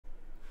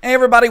Hey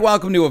everybody,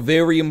 welcome to a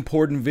very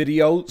important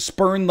video,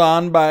 spurned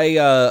on by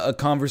a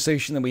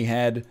conversation that we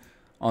had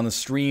on the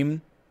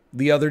stream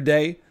the other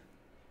day.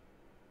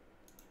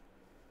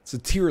 It's a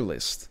tier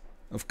list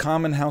of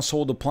common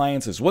household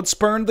appliances. What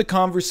spurned the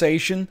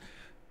conversation?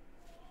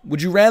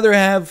 Would you rather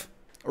have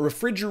a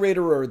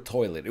refrigerator or a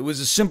toilet? It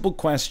was a simple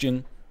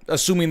question,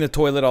 assuming the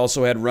toilet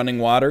also had running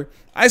water.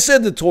 I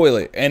said the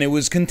toilet, and it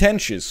was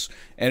contentious,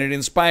 and it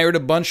inspired a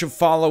bunch of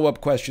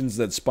follow-up questions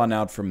that spun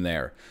out from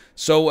there.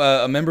 So,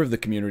 a member of the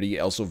community,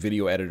 also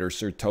video editor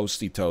Sir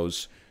Toasty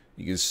Toes,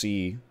 you can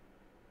see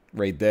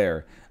right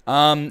there,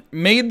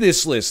 made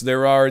this list.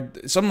 There are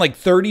something like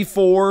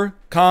 34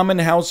 common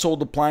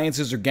household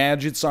appliances or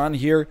gadgets on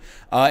here,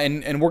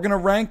 and we're going to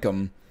rank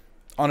them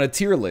on a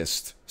tier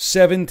list.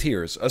 7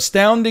 tiers.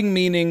 Astounding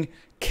meaning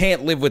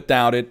can't live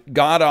without it.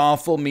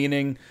 God-awful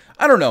meaning,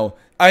 I don't know,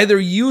 either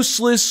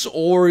useless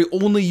or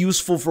only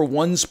useful for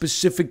one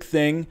specific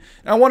thing.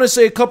 And I want to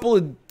say a couple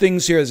of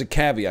things here as a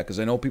caveat, because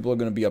I know people are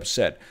going to be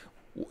upset.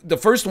 The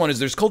first one is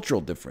there's cultural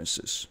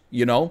differences,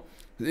 you know?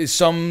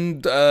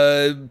 Some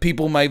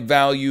people might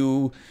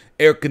value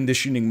air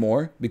conditioning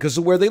more because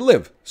of where they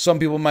live. Some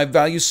people might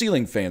value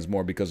ceiling fans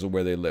more because of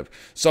where they live.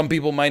 Some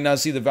people might not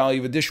see the value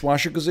of a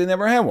dishwasher because they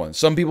never had one.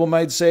 Some people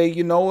might say,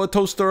 you know, a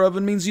toaster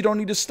oven means you don't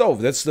need a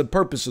stove. That's the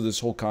purpose of this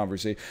whole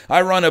conversation.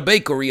 I run a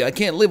bakery. I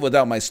can't live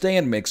without my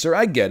stand mixer.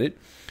 I get it.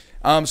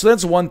 So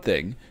that's one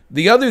thing.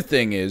 The other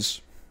thing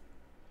is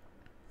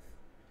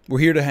we're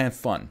here to have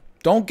fun.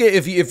 Don't get,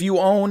 if you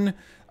own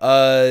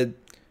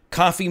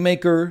coffee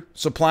maker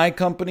supply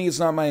company, it's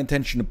not my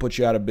intention to put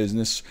you out of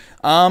business.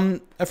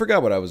 I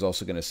forgot what I was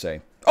also going to say.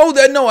 Oh,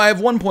 no, I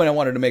have one point I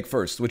wanted to make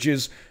first, which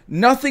is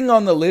nothing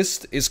on the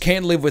list is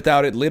can't live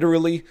without it,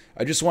 literally.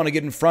 I just want to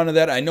get in front of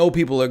that. I know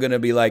people are going to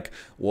be like,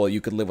 well,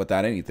 you could live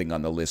without anything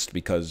on the list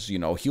because, you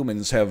know,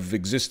 humans have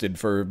existed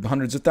for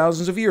hundreds of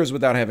thousands of years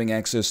without having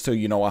access to,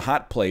 you know, a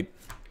hot plate.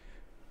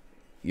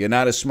 You're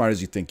not as smart as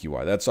you think you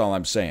are. That's all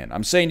I'm saying.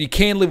 I'm saying you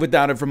can't live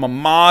without it from a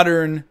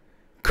modern,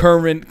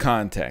 current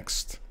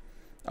context.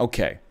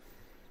 Okay,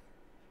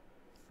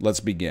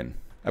 let's begin.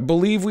 I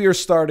believe we are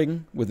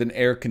starting with an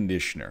air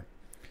conditioner.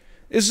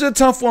 This is a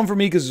tough one for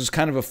me because it's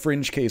kind of a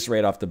fringe case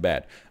right off the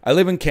bat. I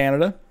live in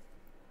Canada.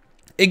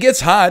 It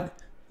gets hot.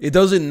 It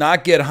doesn't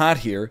not get hot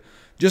here.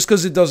 Just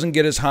because it doesn't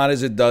get as hot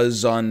as it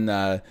does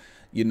on,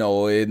 you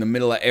know, in the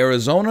middle of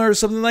Arizona or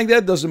something like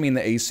that doesn't mean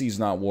the AC is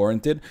not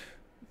warranted.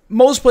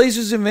 Most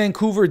places in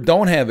Vancouver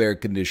don't have air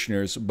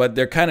conditioners, but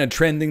they're kind of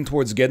trending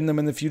towards getting them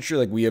in the future.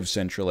 Like we have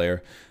central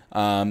air.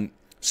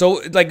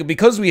 So, like,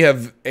 because we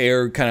have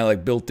air kind of,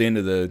 like, built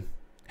into the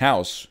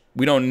house,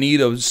 we don't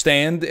need a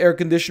stand air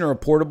conditioner or a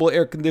portable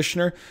air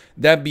conditioner.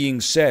 That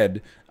being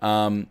said,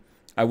 I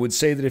would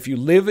say that if you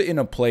live in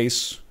a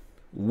place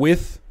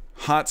with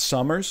hot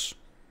summers,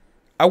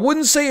 I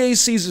wouldn't say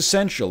AC is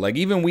essential. Like,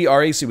 even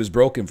our AC was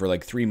broken for,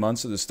 like, 3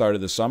 months at the start of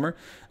the summer.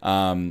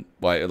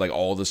 Like,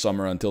 all the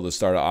summer until the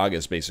start of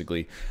August,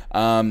 basically.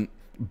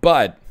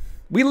 But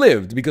we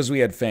lived because we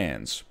had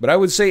fans. But I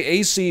would say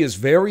AC is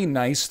very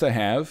nice to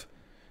have.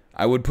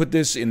 I would put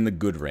this in the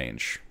good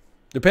range.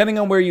 Depending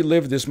on where you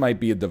live, this might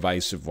be a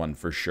divisive one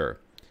for sure.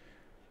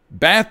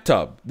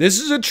 Bathtub. This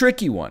is a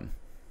tricky one.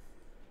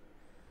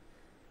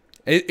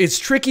 It's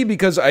tricky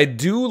because I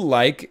do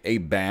like a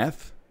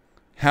bath.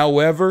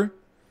 However,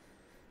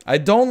 I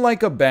don't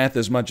like a bath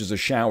as much as a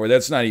shower.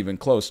 That's not even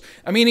close.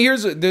 I mean,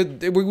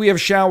 we have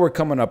shower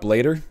coming up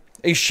later.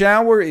 A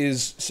shower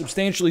is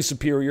substantially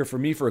superior for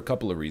me for a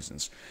couple of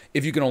reasons.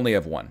 If you can only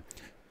have one.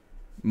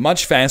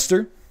 Much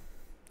faster.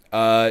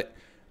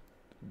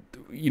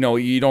 You know,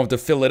 you don't have to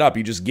fill it up.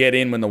 You just get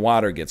in when the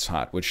water gets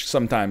hot, which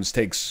sometimes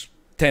takes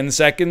 10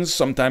 seconds,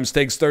 sometimes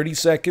takes 30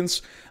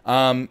 seconds.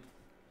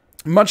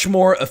 Much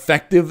more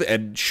effective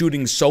at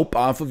shooting soap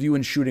off of you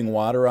and shooting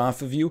water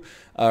off of you.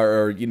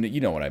 Or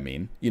you know what I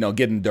mean. You know,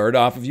 getting dirt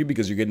off of you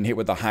because you're getting hit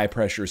with a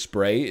high-pressure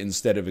spray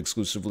instead of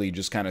exclusively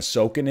just kind of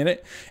soaking in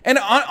it. And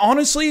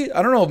honestly,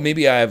 I don't know,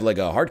 maybe I have like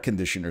a heart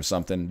condition or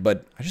something,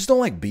 but I just don't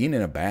like being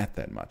in a bath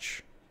that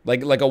much.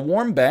 Like a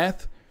warm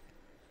bath,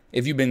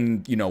 if you've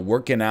been, you know,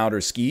 working out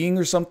or skiing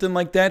or something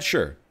like that,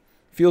 sure.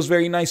 Feels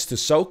very nice to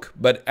soak,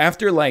 but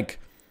after like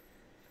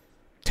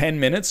 10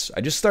 minutes, I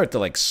just start to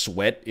like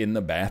sweat in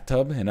the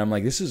bathtub, and I'm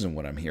like, this isn't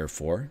what I'm here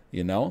for,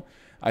 you know?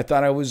 I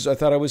thought I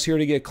was here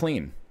to get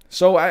clean.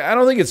 So I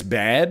don't think it's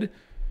bad.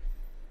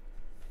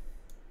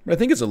 I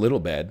think it's a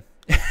little bad.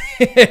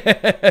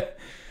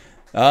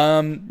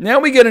 Now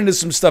we get into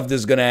some stuff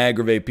that's going to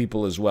aggravate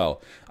people as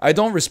well. I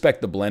don't respect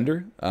the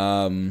blender.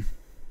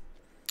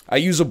 I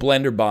use a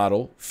blender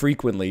bottle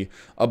frequently.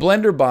 A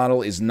blender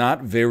bottle is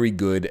not very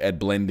good at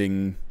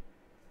blending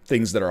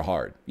things that are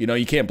hard. You know,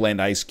 you can't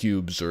blend ice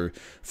cubes or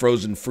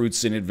frozen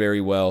fruits in it very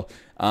well.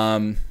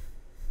 But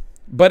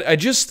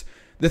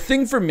the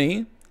thing for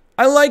me,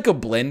 I like a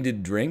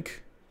blended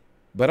drink,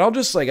 but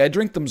I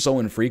drink them so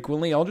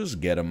infrequently, I'll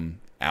just get them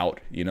out.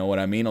 You know what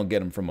I mean? I'll get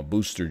them from a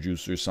booster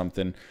juice or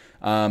something.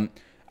 I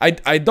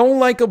don't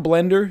like a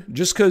blender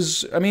just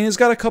because, I mean, it's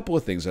got a couple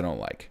of things I don't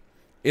like.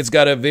 It's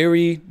got a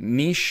very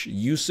niche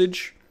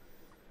usage.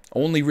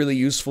 Only really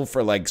useful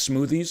for like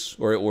smoothies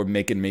or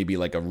making maybe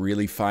like a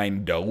really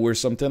fine dough or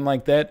something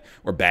like that.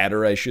 Or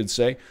batter, I should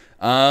say.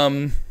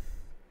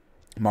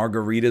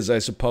 Margaritas, I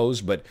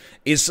suppose, but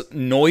it's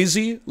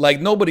noisy. Like,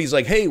 nobody's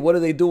like, hey, what are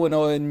they doing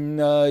in,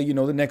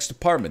 the next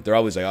apartment? They're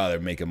always like, oh, they're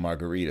making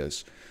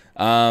margaritas.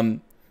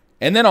 And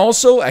then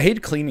also, I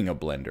hate cleaning a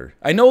blender.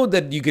 I know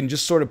that you can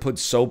just sort of put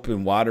soap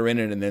and water in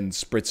it and then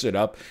spritz it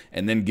up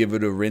and then give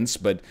it a rinse,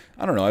 but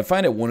I don't know. I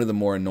find it one of the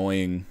more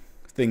annoying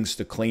things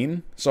to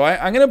clean. So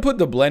I'm going to put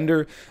the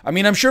blender. I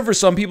mean, I'm sure for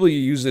some people you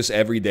use this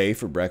every day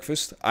for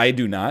breakfast. I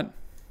do not.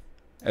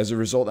 As a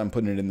result, I'm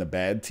putting it in the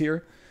bad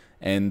tier.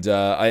 And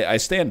I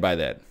stand by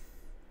that.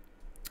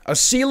 A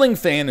ceiling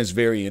fan is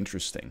very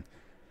interesting.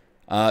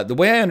 The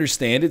way I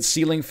understand it,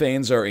 ceiling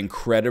fans are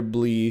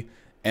incredibly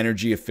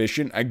energy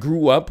efficient. I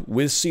grew up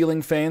with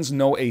ceiling fans,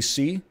 no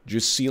AC,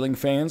 just ceiling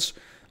fans,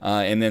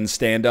 and then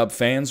stand-up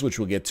fans, which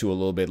we'll get to a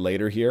little bit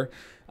later here.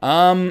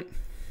 I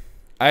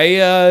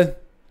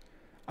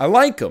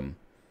like them.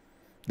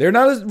 They're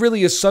not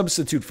really a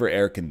substitute for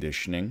air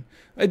conditioning.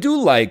 I do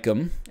like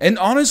them. And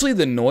honestly,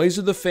 the noise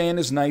of the fan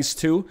is nice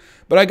too.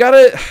 But I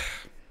gotta...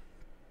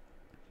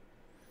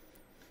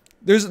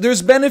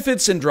 There's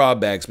benefits and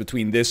drawbacks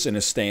between this and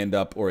a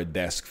stand-up or a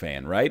desk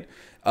fan, right?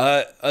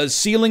 A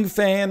ceiling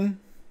fan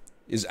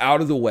is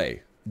out of the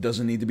way. It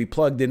doesn't need to be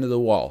plugged into the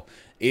wall.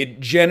 It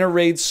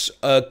generates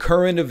a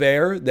current of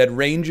air that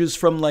ranges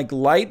from like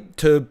light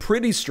to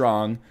pretty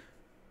strong.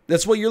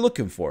 That's what you're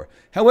looking for.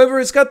 However,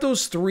 it's got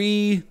those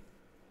 3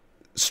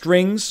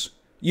 strings.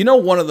 You know,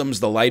 one of them's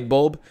the light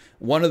bulb.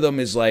 One of them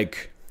is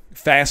like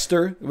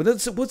faster.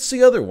 What's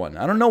the other one?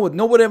 I don't know.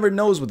 No one ever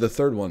knows what the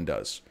third one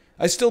does.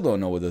 I still don't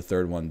know what the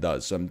third one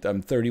does. I'm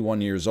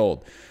 31 years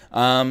old.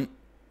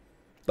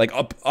 Like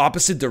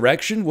opposite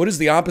direction? What is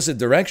the opposite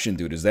direction,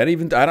 dude? Is that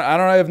even...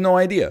 I have no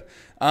idea.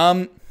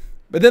 But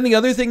then the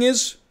other thing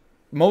is,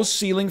 most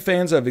ceiling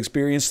fans I've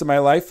experienced in my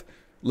life,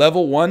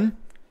 level 1,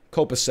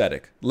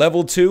 copacetic.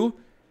 Level 2,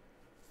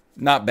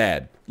 not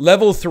bad.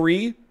 Level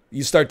 3,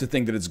 you start to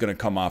think that it's going to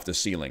come off the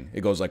ceiling.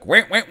 It goes like,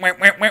 wah, wah, wah,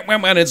 wah, wah,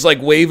 wah, and it's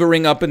like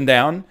wavering up and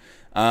down.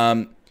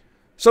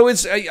 So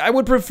I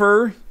would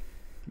prefer,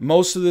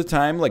 most of the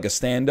time, like a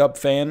stand-up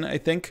fan, I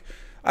think.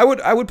 I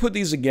would put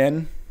these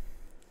again.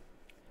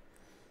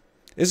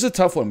 This is a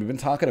tough one. We've been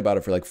talking about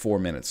it for like 4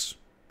 minutes.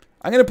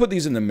 I'm going to put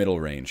these in the middle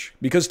range.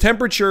 Because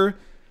temperature,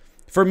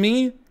 for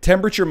me,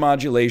 temperature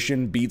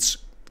modulation beats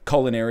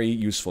culinary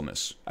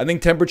usefulness. I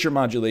think temperature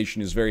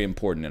modulation is very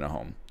important in a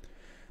home.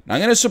 Now,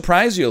 I'm going to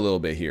surprise you a little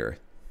bit here.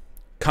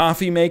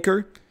 Coffee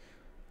maker.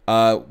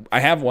 I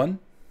have one.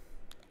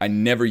 I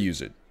never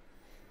use it.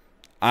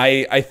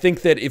 I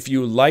think that if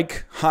you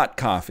like hot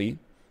coffee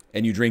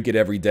and you drink it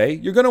every day,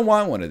 you're going to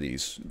want one of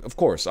these. Of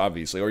course,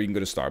 obviously. Or you can go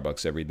to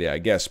Starbucks every day, I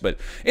guess. But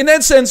in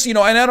that sense, and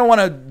I don't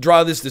want to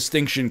draw this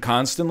distinction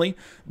constantly,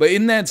 but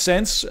in that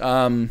sense,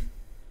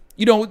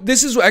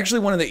 this is actually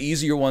one of the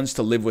easier ones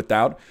to live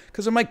without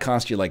because it might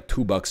cost you like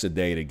 $2 a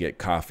day to get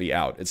coffee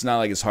out. It's not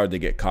like it's hard to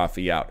get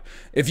coffee out.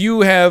 If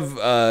you have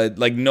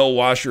like no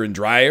washer and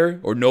dryer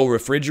or no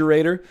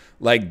refrigerator,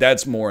 like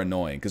that's more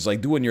annoying because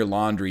like doing your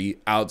laundry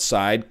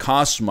outside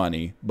costs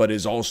money, but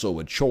is also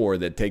a chore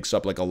that takes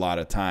up like a lot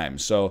of time.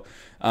 So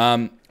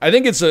I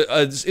think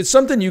it's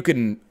something you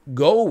can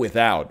go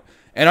without.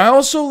 And I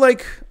also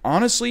like,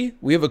 honestly,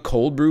 we have a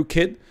cold brew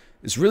kit.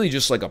 It's really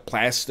just like a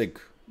plastic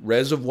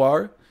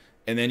reservoir.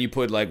 And then you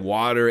put like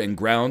water and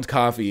ground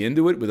coffee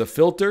into it with a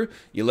filter.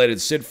 You let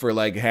it sit for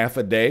like half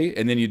a day,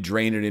 and then you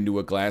drain it into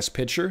a glass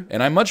pitcher.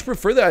 And I much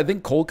prefer that. I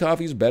think cold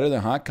coffee is better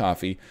than hot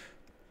coffee.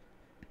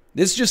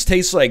 This just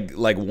tastes like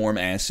warm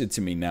acid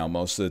to me now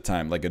most of the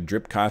time, like a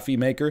drip coffee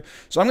maker.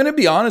 So I'm going to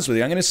be honest with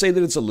you. I'm going to say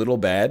that it's a little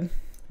bad,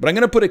 but I'm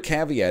going to put a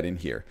caveat in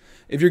here.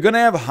 If you're going to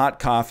have hot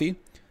coffee,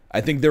 I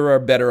think there are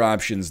better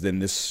options than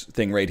this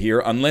thing right here.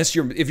 Unless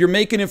if you're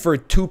making it for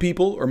 2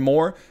 people or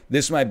more,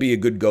 this might be a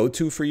good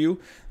go-to for you.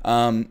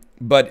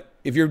 But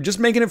if you're just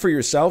making it for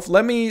yourself,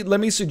 let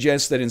me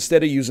suggest that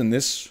instead of using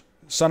this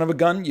son of a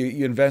gun,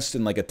 you invest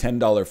in like a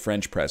 $10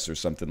 French press or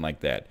something like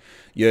that.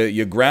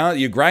 You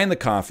grind the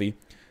coffee,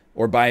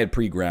 or buy it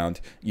pre-ground.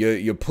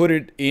 You put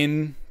it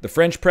in the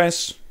French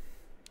press.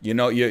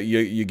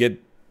 You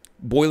get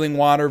boiling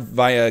water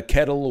via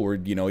kettle or,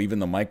 even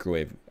the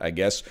microwave, I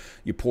guess.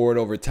 You pour it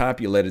over top.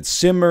 You let it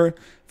simmer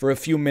for a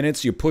few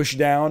minutes. You push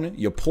down.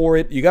 You pour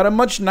it. You got a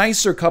much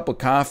nicer cup of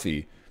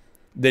coffee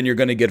than you're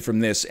going to get from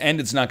this. And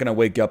it's not going to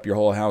wake up your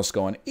whole house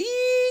going,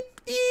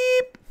 eep,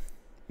 eep.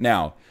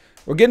 Now,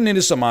 we're getting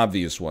into some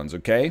obvious ones,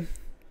 okay?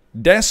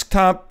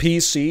 Desktop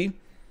PC,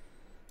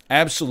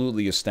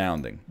 absolutely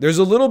astounding. There's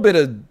a little bit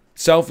of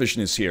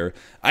selfishness here.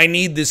 I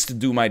need this to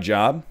do my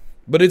job.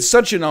 But it's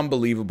such an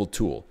unbelievable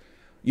tool.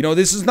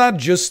 This is not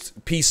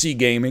just PC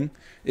gaming.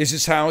 This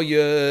is how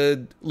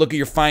you look at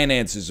your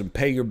finances and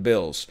pay your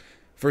bills.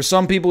 For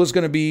some people, it's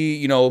going to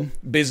be,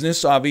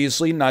 business,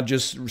 obviously, not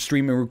just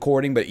streaming,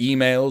 recording, but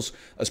emails,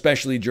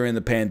 especially during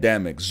the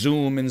pandemic,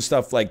 Zoom and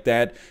stuff like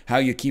that, how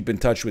you keep in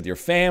touch with your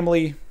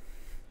family,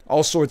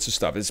 all sorts of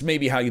stuff. It's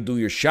maybe how you do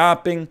your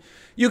shopping.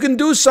 You can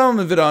do some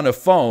of it on a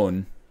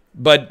phone,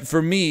 But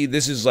for me,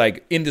 this is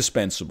like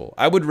indispensable.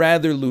 I would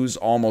rather lose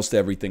almost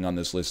everything on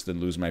this list than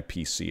lose my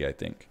PC, I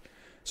think.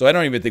 So I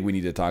don't even think we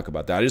need to talk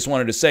about that. I just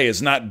wanted to say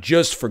it's not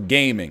just for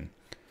gaming.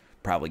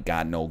 Probably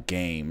got no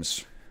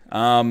games.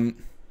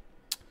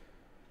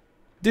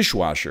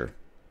 Dishwasher.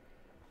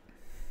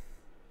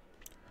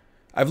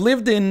 I've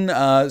lived in,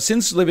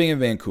 since living in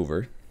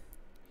Vancouver,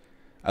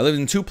 I lived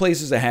in 2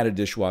 places that had a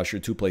dishwasher,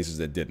 2 places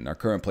that didn't. Our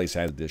current place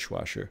had a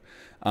dishwasher.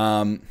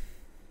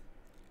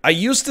 I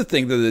used to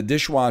think that the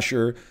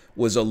dishwasher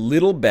was a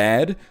little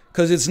bad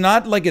because it's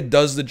not like it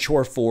does the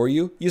chore for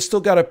you. You still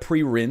got to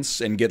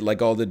pre-rinse and get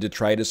like all the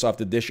detritus off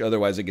the dish.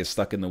 Otherwise, it gets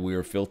stuck in the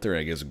weird filter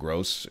and it gets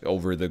gross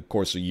over the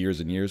course of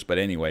years and years. But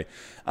anyway,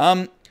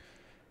 and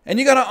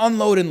you got to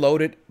unload and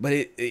load it.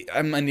 But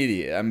I'm an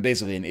idiot. I'm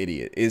basically an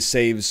idiot. It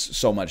saves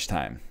so much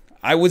time.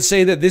 I would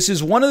say that this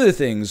is one of the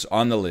things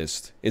on the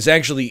list. It's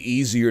actually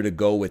easier to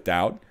go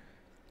without.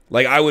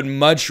 Like, I would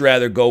much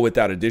rather go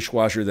without a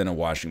dishwasher than a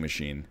washing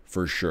machine,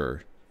 for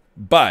sure.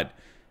 But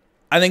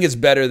I think it's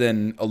better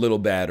than a little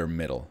bad or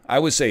middle. I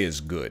would say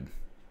it's good.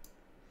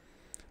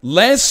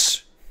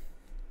 Less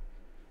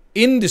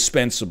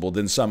indispensable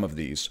than some of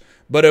these,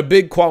 but a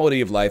big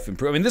quality of life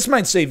improvement. I mean, this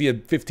might save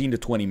you 15 to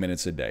 20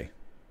 minutes a day.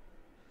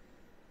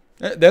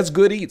 That's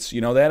good eats.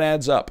 You know, that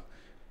adds up.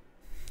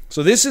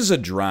 So this is a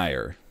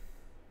dryer.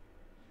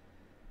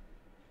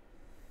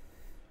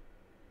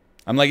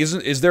 I'm like,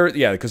 is there,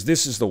 yeah, because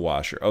this is the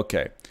washer.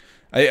 Okay.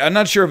 I'm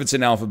not sure if it's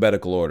in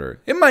alphabetical order.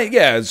 It might,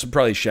 yeah, it's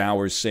probably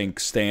shower, sink,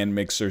 stand,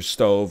 mixer,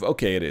 stove.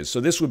 Okay, it is. So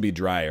this would be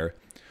dryer.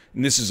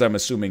 And this is, I'm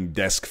assuming,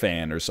 desk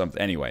fan or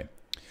something. Anyway.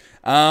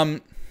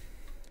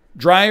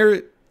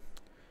 Dryer,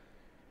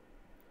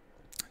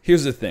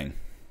 here's the thing.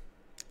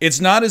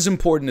 It's not as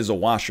important as a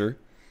washer.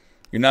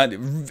 You're not,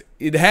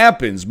 it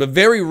happens, but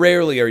very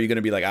rarely are you going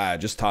to be like,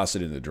 just toss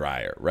it in the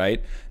dryer,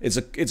 right? It's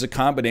a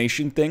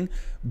combination thing.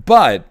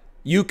 But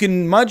you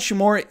can much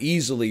more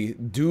easily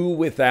do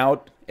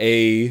without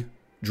a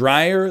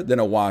dryer than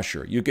a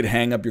washer. You could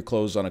hang up your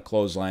clothes on a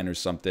clothesline or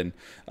something.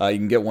 You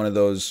can get one of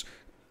those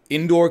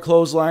indoor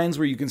clotheslines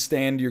where you can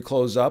stand your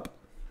clothes up.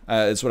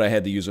 That's what I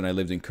had to use when I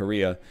lived in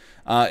Korea.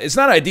 It's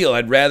not ideal.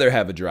 I'd rather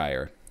have a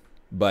dryer.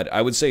 But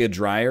I would say a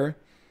dryer,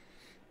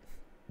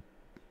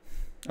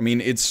 I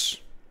mean, it's...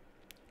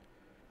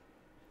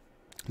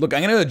 Look,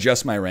 I'm going to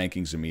adjust my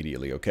rankings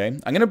immediately, okay?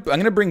 I'm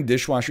going to bring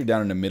dishwasher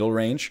down in the middle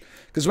range.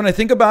 Because when I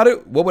think about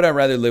it, what would I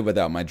rather live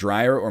without, my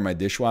dryer or my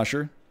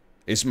dishwasher?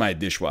 It's my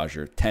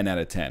dishwasher, 10 out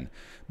of 10.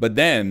 But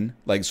then,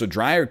 like, so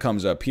dryer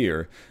comes up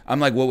here. I'm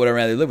like, what would I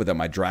rather live without,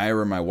 my dryer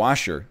or my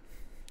washer?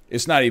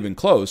 It's not even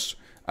close.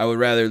 I would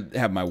rather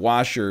have my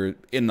washer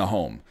in the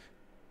home.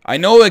 I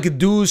know I could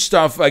do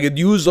stuff, I could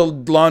use the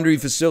laundry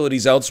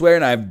facilities elsewhere,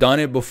 and I've done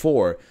it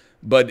before.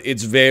 But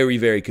it's very,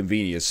 very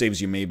convenient. It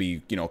saves you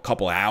maybe, you know, a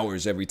couple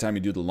hours every time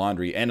you do the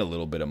laundry and a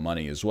little bit of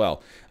money as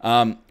well.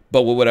 But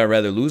what would I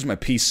rather lose, my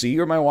PC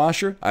or my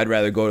washer? I'd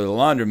rather go to the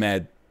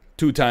laundromat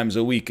 2 times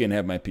a week and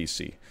have my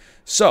PC.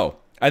 So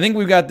I think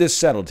we've got this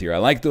settled here. I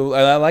like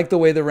the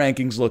way the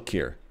rankings look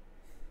here.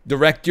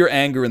 Direct your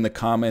anger in the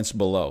comments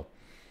below.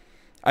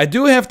 I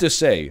do have to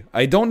say,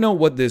 I don't know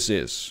what this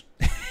is.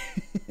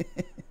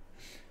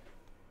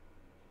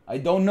 I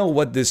don't know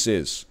what this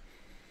is.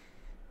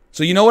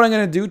 So you know what I'm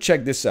going to do?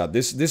 Check this out.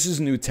 This is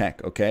new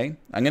tech, okay?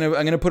 I'm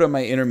going to put up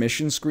my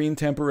intermission screen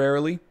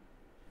temporarily.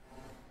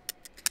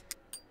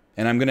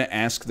 And I'm going to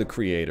ask the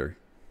creator.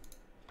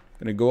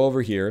 I'm going to go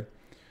over here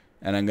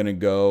and I'm going to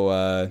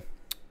go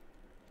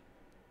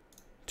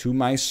to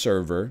my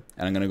server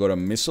and I'm going to go to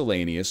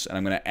miscellaneous and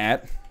I'm going to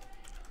add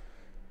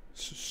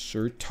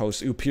Sir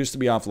Toast, who appears to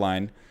be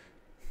offline.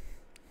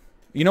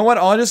 You know what?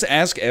 I'll just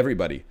ask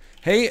everybody.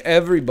 Hey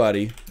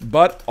everybody,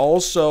 but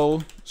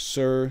also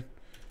Sir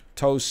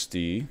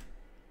Toasty,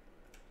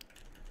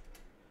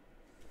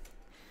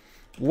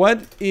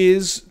 what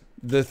is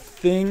the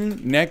thing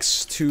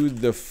next to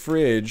the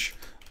fridge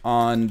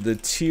on the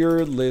tier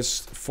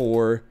list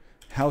for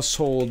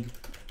household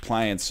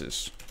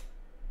appliances?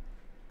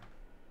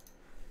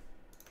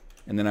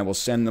 And then I will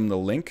send them the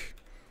link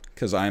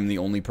because I'm the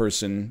only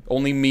person,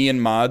 only me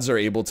and mods are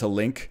able to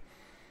link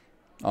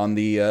on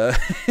the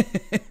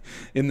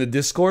in the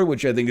Discord,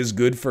 which I think is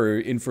good for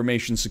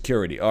information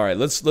security. All right,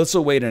 let's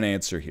await an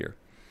answer here.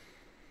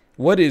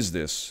 What is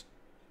this?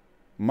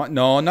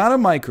 No, not a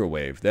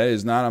microwave. That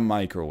is not a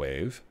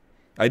microwave.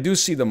 I do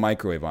see the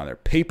microwave on there.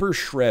 Paper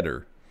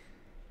shredder.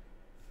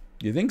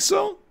 You think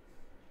so?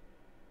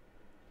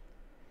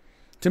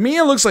 To me,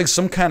 it looks like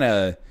some kind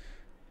of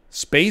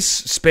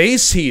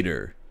space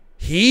heater.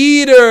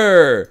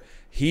 Heater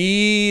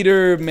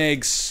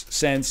makes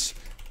sense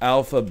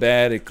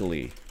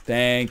alphabetically.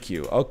 Thank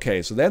you.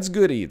 Okay, so that's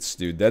good eats,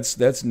 dude.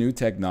 That's new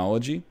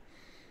technology.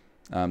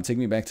 Take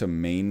me back to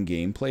main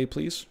gameplay,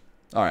 please.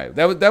 All right,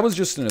 that was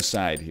just an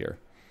aside here.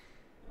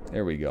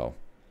 There we go.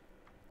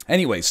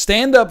 Anyway,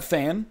 stand-up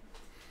fan.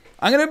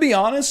 I'm going to be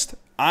honest.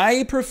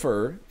 I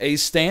prefer a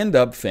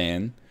stand-up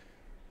fan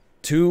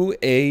to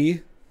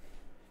a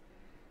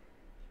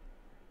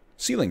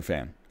ceiling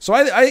fan. So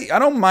I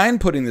don't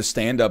mind putting the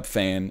stand-up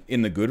fan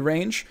in the good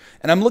range.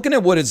 And I'm looking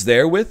at what it's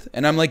there with,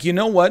 and I'm like, you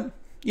know what?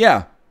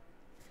 Yeah,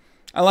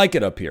 I like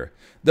it up here.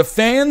 The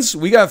fans,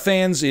 we got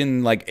fans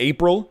in like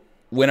April.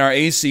 When our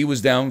AC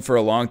was down for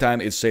a long time,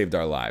 it saved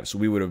our lives.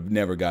 We would have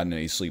never gotten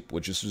any sleep,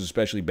 which is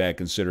especially bad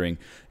considering,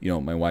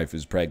 my wife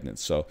is pregnant.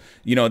 So,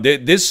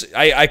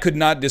 I could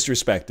not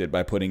disrespect it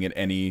by putting it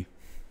any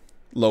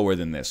lower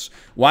than this.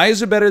 Why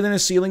is it better than a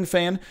ceiling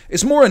fan?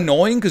 It's more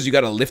annoying because you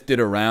got to lift it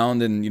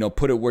around and,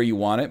 put it where you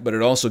want it, but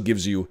it also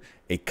gives you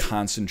a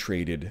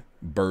concentrated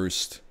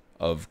burst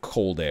of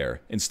cold air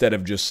instead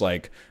of just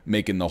like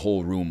making the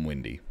whole room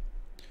windy.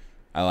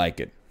 I like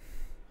it.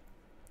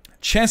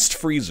 Chest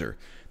freezer.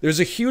 There's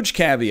a huge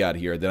caveat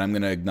here that I'm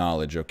going to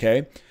acknowledge,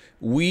 okay?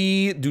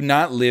 We do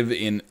not live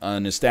in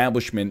an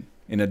establishment,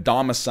 in a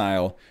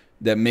domicile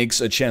that makes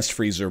a chest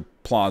freezer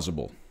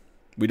plausible.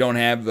 We don't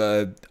have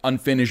an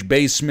unfinished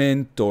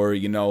basement or,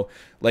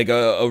 like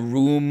a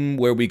room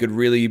where we could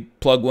really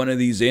plug one of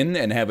these in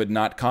and have it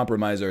not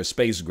compromise our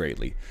space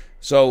greatly.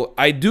 So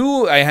I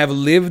have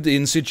lived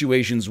in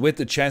situations with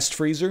the chest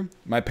freezer.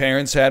 My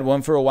parents had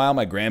one for a while.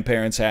 My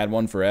grandparents had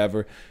one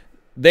forever.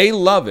 They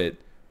love it.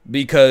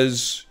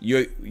 Because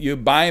you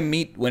buy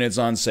meat when it's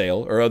on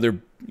sale or other,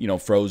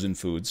 frozen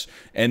foods.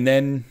 And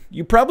then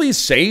you probably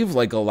save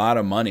like a lot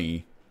of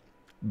money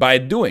by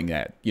doing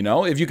that.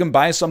 If you can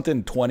buy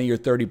something 20 or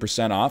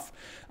 30% off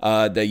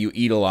that you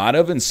eat a lot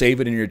of and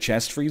save it in your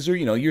chest freezer,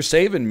 you're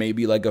saving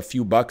maybe like a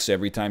few bucks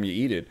every time you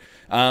eat it.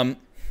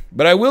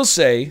 But I will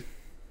say,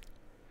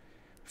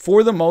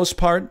 for the most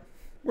part,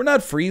 we're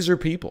not freezer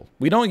people.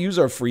 We don't use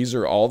our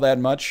freezer all that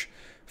much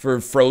for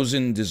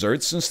frozen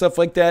desserts and stuff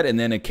like that, and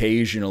then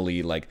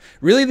occasionally, like,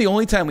 really the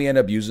only time we end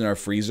up using our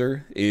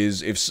freezer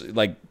is if,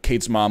 like,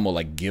 Kate's mom will,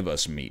 like, give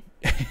us meat,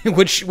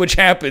 which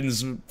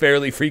happens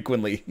fairly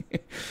frequently.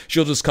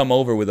 She'll just come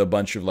over with a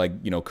bunch of, like,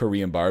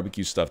 Korean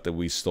barbecue stuff that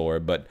we store,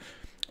 but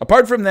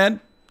apart from that,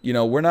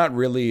 we're not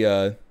really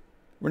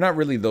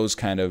those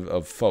kind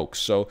of folks.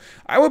 So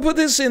I would put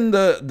this in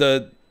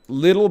the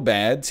little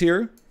bad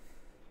tier,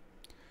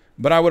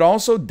 but I would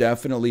also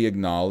definitely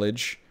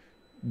acknowledge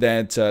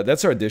that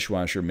that's our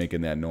dishwasher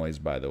making that noise,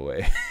 by the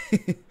way.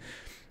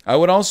 I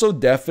would also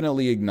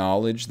definitely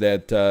acknowledge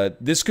that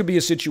this could be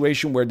a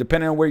situation where,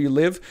 depending on where you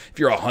live, if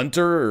you're a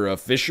hunter or a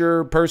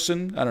fisher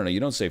person, I don't know, you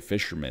don't say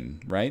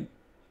fisherman, right?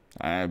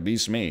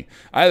 Beats me.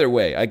 Either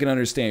way, I can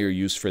understand your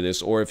use for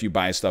this, or if you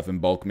buy stuff in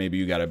bulk, maybe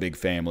you got a big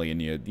family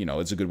and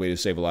it's a good way to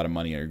save a lot of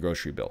money on your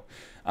grocery bill.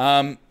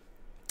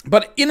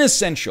 But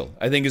inessential,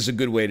 I think, is a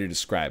good way to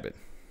describe it.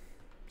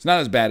 It's not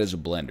as bad as a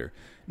blender.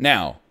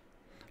 Now,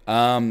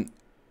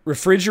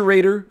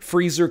 refrigerator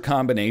freezer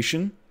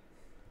combination,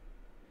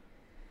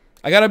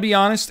 I gotta be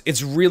honest,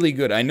 it's really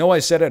good. I know I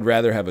said I'd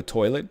rather have a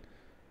toilet.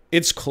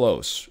 It's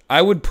close.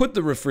 I would put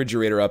the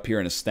refrigerator up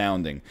here in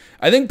astounding.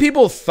 I think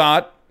people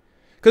thought,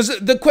 because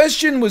the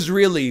question was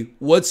really,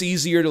 what's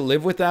easier to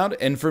live without?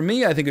 And for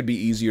me, I think it'd be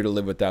easier to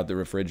live without the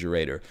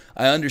refrigerator.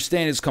 I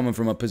understand it's coming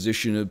from a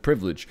position of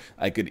privilege.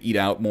 I could eat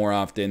out more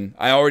often.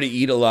 I already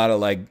eat a lot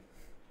of like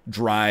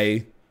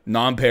dry,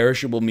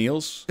 non-perishable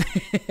meals.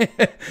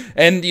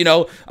 And,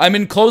 I'm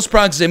in close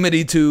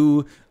proximity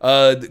to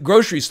the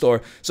grocery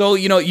store. So,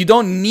 you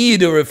don't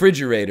need a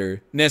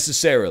refrigerator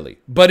necessarily,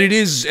 but it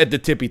is at the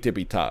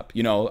tippy top.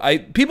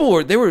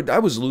 I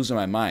was losing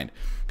my mind.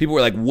 People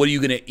were like, what are you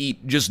going to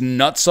eat? Just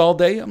nuts all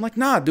day? I'm like,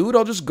 nah, dude,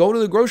 I'll just go to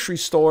the grocery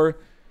store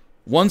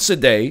once a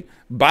day,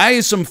 buy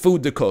some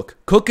food to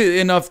cook it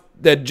enough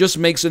that just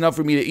makes enough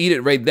for me to eat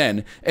it right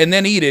then, and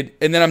then eat it,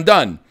 and then I'm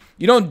done.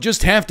 You don't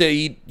just have to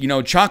eat,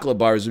 chocolate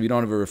bars if you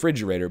don't have a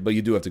refrigerator, but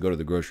you do have to go to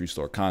the grocery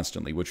store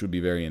constantly, which would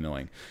be very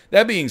annoying.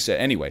 That being said,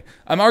 anyway,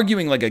 I'm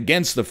arguing like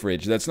against the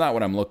fridge. That's not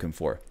what I'm looking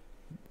for.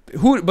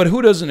 But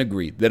who doesn't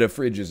agree that a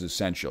fridge is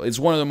essential? It's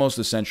one of the most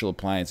essential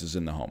appliances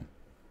in the home.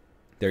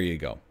 There you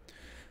go.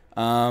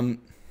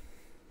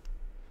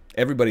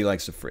 Everybody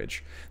likes a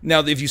fridge.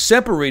 Now, if you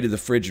separated the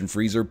fridge and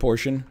freezer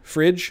portion,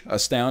 fridge,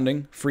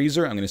 astounding,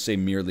 freezer, I'm going to say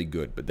merely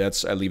good,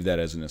 but I leave that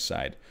as an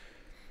aside.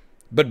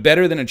 But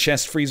better than a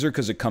chest freezer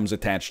because it comes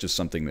attached to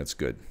something that's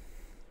good.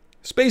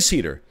 Space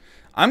heater.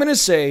 I'm going to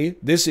say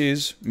this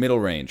is middle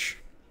range.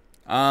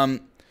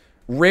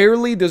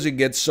 Rarely does it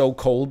get so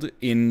cold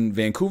in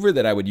Vancouver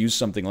that I would use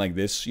something like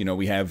this.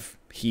 We have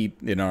heat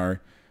in our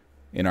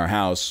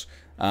house.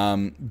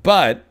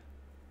 But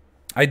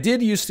I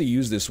did used to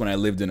use this when I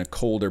lived in a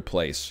colder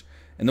place.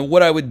 And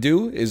what I would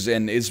do is,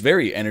 and it's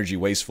very energy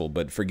wasteful,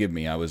 but forgive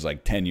me, I was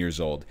like 10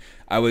 years old.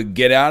 I would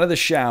get out of the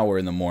shower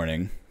in the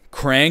morning,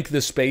 crank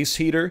the space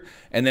heater,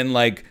 and then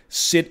like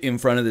sit in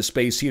front of the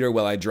space heater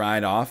while I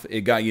dried off.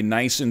 It got you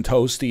nice and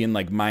toasty in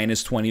like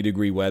minus 20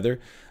 degree weather.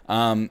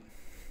 All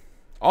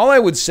I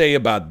would say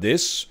about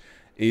this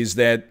is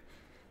that,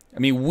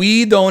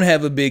 we don't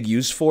have a big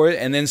use for it.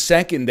 And then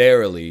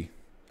secondarily,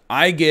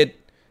 I get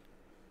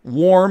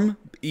warm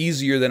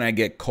easier than I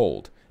get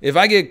cold. If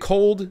I get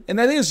cold, and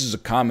I think this is a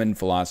common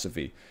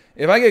philosophy,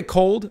 if I get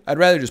cold, I'd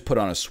rather just put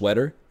on a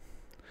sweater.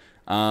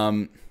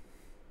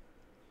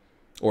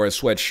 or a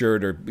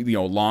sweatshirt or, you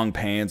know, long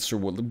pants or,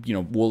 you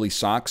know, woolly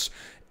socks.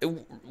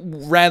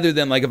 Rather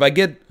than, like, if I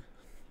get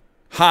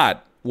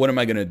hot, what am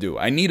I going to do?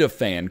 I need a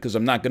fan because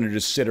I'm not going to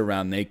just sit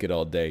around naked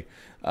all day.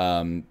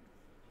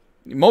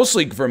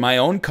 Mostly for my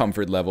own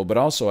comfort level, but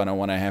also I don't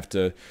want to have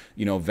to,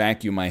 you know,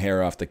 vacuum my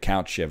hair off the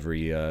couch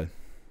every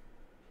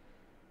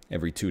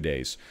 2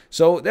 days.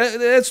 So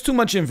that's too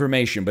much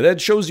information, but that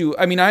shows you,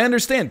 I mean, I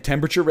understand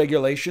temperature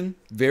regulation,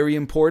 very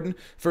important.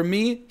 For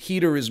me,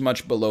 heater is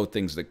much below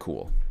things that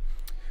cool.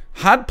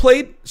 Hot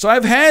plate. So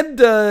I've had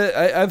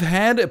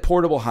a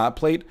portable hot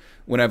plate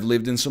when I've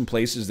lived in some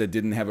places that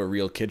didn't have a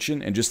real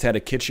kitchen and just had a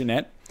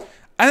kitchenette.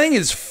 I think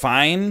it's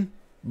fine,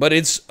 but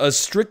it's a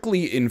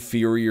strictly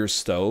inferior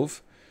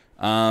stove.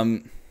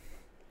 So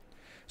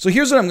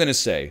here's what I'm gonna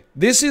say.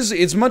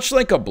 It's much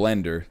like a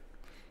blender.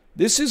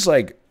 This is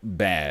like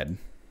bad.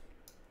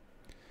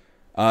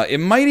 It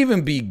might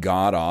even be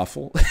god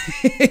awful,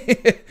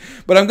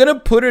 but I'm gonna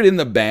put it in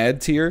the bad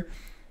tier.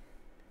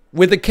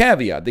 With a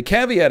caveat. The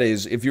caveat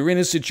is if you're in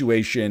a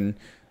situation,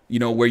 you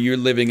know, where you're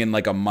living in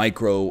like a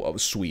micro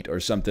suite or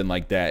something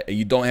like that, and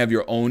you don't have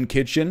your own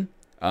kitchen,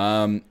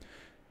 a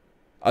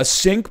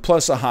sink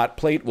plus a hot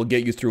plate will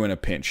get you through in a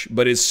pinch.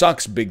 But it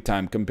sucks big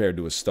time compared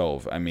to a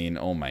stove. I mean,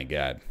 oh my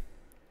God.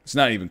 It's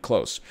not even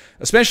close.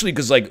 Especially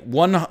because like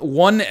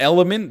one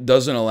element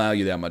doesn't allow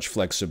you that much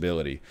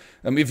flexibility.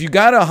 I mean, if you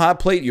got a hot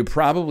plate, you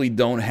probably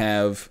don't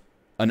have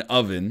an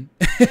oven.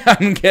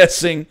 I'm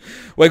guessing.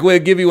 Like, we'll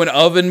give you an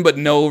oven but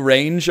no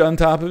range on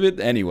top of it.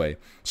 Anyway,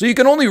 so you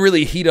can only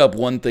really heat up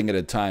one thing at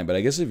a time. But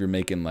I guess if you're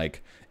making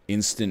like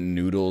instant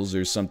noodles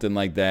or something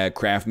like that,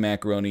 Kraft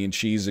macaroni and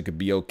cheese, it could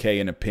be okay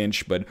in a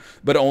pinch, but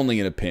only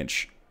in a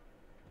pinch.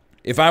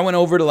 If I went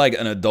over to like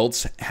an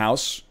adult's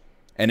house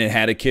and it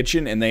had a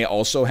kitchen and they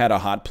also had a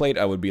hot plate,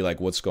 I would be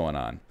like, what's going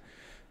on?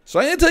 So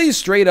I'm going to tell you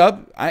straight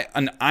up,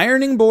 an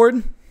ironing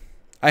board,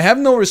 I have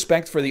no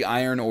respect for the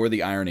iron or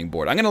the ironing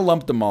board. I'm going to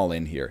lump them all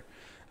in here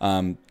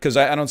because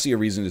I don't see a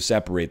reason to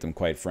separate them,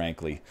 quite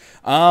frankly.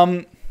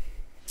 I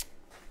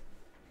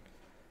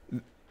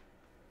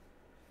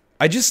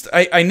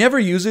never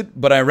use it,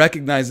 but I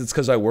recognize it's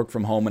because I work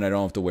from home and I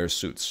don't have to wear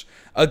suits.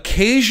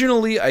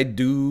 Occasionally, I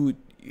do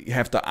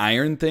have to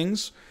iron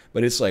things,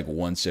 but it's like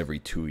once every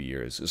 2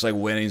 years. It's like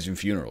weddings and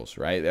funerals,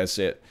 right? That's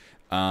it.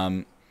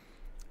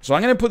 So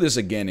I'm going to put this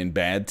again in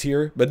bad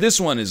tier, but this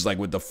one is like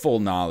with the full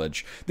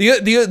knowledge.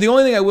 The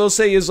only thing I will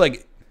say is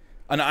like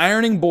an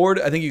ironing board,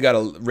 I think you got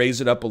to raise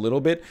it up a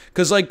little bit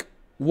because like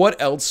what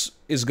else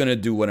is going to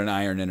do what an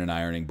iron and an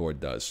ironing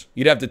board does?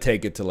 You'd have to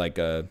take it to like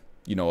a,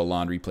 you know, a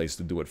laundry place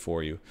to do it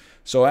for you.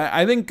 So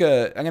I think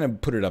I'm going to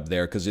put it up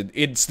there because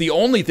it's the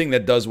only thing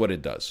that does what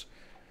it does.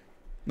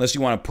 Unless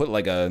you want to put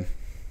like a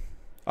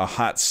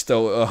hot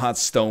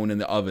stone in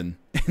the oven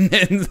and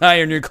then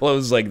iron your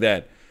clothes like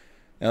that.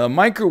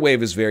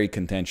 Microwave is very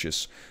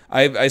contentious.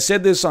 I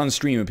said this on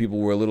stream and people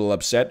were a little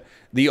upset.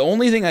 The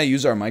only thing I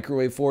use our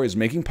microwave for is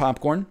making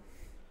popcorn.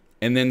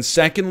 And then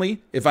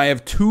secondly, if I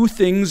have two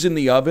things in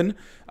the oven,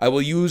 I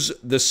will use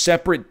the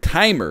separate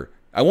timer.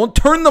 I won't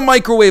turn the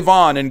microwave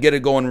on and get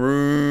it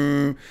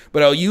going,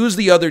 but I'll use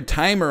the other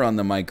timer on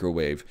the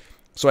microwave.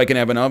 So I can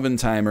have an oven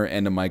timer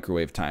and a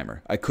microwave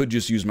timer. I could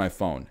just use my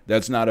phone.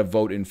 That's not a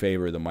vote in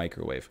favor of the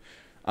microwave.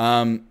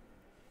 It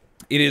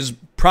is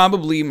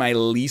probably my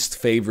least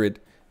favorite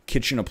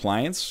kitchen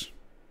appliance,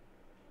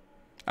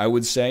 I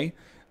would say.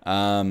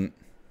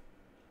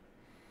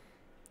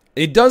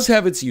 It does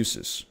have its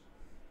uses.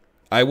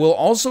 I will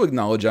also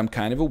acknowledge I'm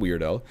kind of a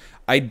weirdo.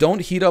 I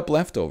don't heat up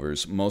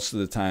leftovers most of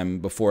the time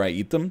before I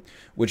eat them,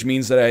 which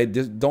means that I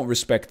don't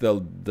respect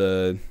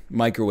the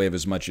microwave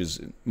as much as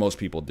most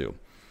people do.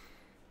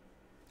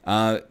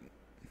 With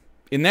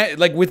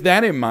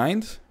that in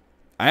mind,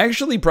 I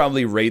actually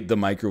probably rate the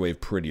microwave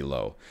pretty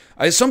low.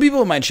 Some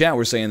people in my chat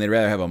were saying they'd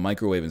rather have a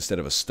microwave instead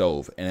of a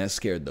stove, and that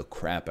scared the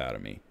crap out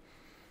of me.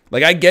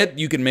 Like, I get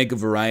you can make a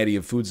variety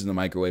of foods in the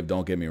microwave,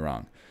 don't get me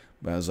wrong.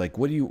 But I was like,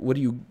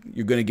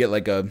 you're gonna get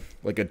like a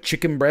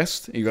chicken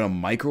breast, and you're gonna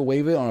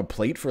microwave it on a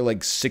plate for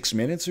like 6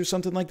 minutes or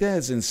something like that?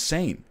 It's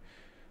insane.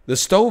 The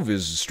stove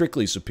is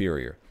strictly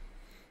superior.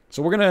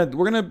 So we're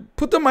gonna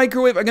put the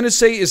microwave, I'm gonna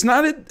say it's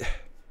not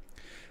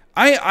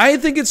I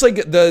think it's like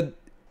the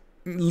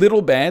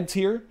little bad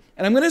tier,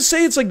 and I'm going to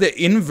say it's like the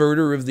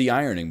inverter of the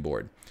ironing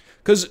board,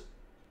 because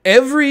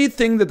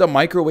everything that the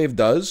microwave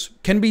does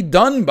can be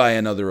done by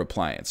another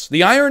appliance.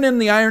 The iron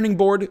and the ironing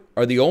board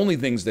are the only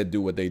things that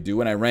do what they do,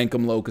 and I rank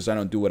them low because I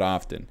don't do it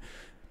often.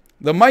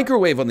 The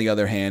microwave, on the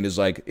other hand, is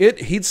like,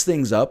 it heats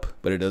things up,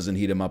 but it doesn't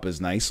heat them up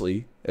as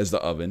nicely as the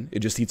oven. It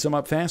just heats them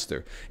up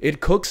faster.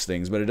 It cooks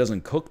things, but it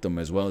doesn't cook them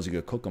as well as you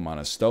could cook them on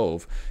a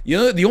stove. You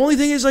know, the only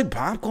thing is like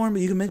popcorn,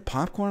 but you can make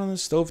popcorn on the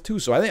stove too.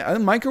 So I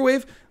think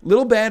microwave,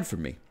 little bad for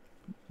me.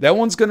 That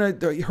one's going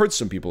to hurt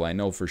some people, I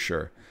know for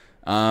sure.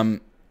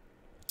 Home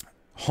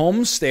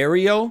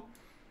stereo.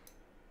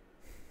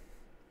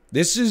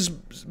 This is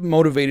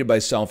motivated by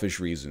selfish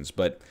reasons,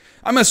 but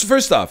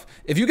first off,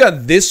 if you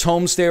got this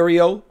home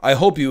stereo, I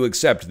hope you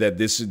accept that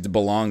this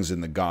belongs in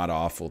the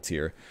god-awful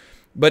tier.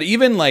 But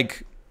even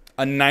like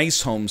a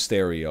nice home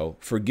stereo.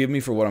 Forgive me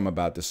for what I'm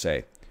about to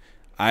say.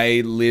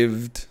 I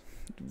lived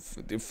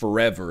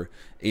forever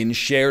in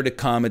shared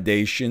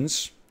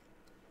accommodations,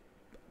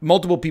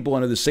 multiple people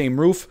under the same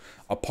roof,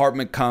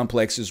 apartment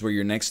complexes where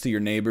you're next to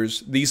your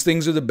neighbors. These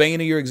things are the bane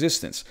of your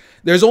existence.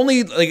 There's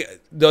only, like,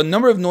 the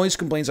number of noise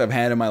complaints I've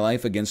had in my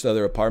life against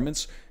other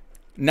apartments,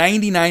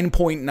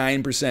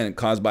 99.9%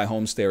 caused by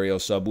home stereo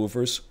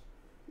subwoofers.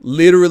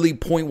 Literally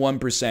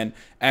 0.1%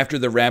 after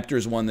the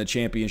Raptors won the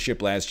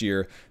championship last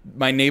year.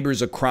 My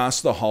neighbors across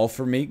the hall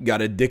from me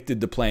got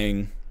addicted to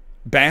playing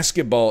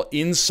basketball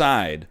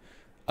inside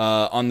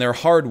on their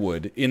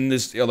hardwood in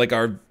this, like,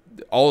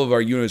 all of our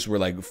units were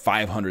like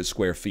 500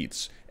 square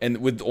feet and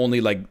with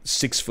only like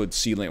 6 foot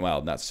ceiling.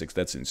 Well, not 6,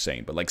 that's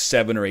insane, but like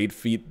 7 or 8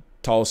 feet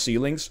tall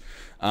ceilings.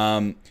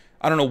 I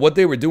don't know what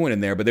they were doing in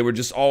there, but they were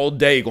just all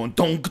day going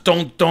dunk,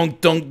 dunk,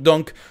 dunk, dunk,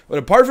 dunk. But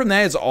apart from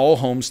that, it's all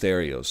home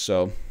stereos.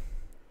 So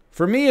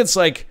for me, it's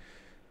like,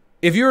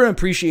 if you're an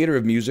appreciator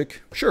of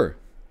music, sure.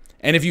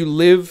 And if you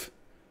live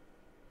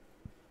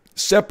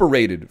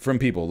separated from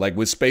people, like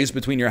with space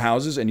between your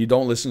houses, and you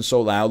don't listen so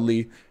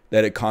loudly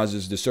that it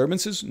causes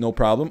disturbances, no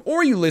problem.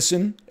 Or you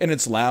listen and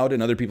it's loud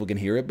and other people can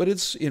hear it, but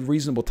it's in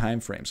reasonable time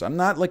frames. I'm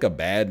not like a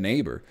bad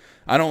neighbor.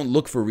 I don't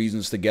look for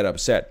reasons to get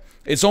upset.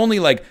 It's only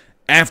like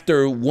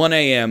after 1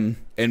 a.m.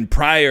 and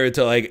prior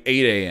to like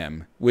 8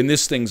 a.m. when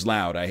this thing's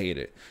loud, I hate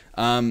it.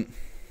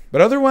 But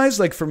otherwise,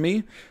 like for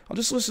me, I'll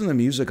just listen to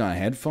music on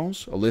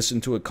headphones. I'll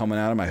listen to it coming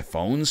out of my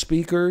phone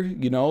speaker.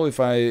 You know, if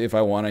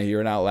I want to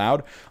hear it out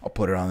loud, I'll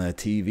put it on the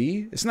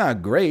TV. It's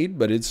not great,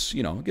 but it's,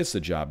 you know, it gets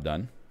the job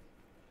done.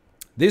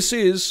 This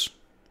is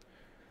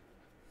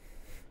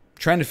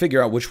trying to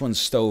figure out which one's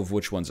stove,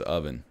 which one's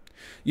oven.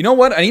 You know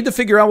what? I need to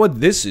figure out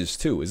what this is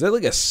too. Is that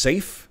like a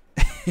safe?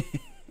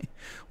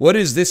 What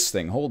is this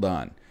thing? Hold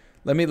on.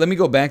 Let me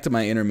go back to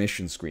my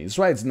intermission screen. That's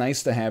why it's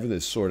nice to have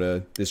this sort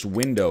of this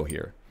window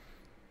here.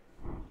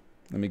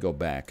 Let me go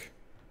back.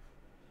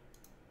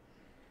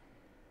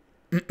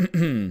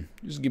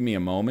 Just give me a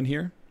moment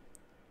here.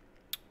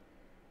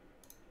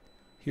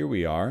 Here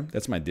we are.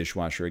 That's my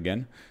dishwasher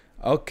again.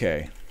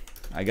 Okay.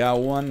 I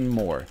got one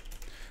more.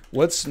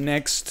 What's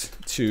next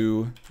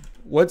to...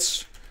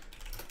 What's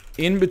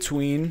in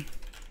between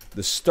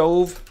the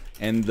stove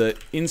and the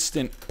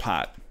Instant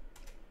Pot?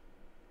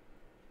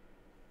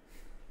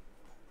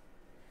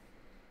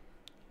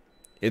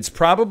 It's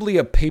probably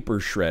a paper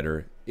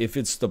shredder if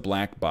it's the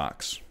black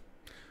box.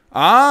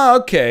 Ah,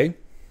 okay.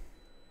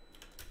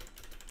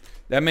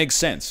 That makes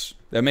sense.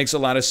 That makes a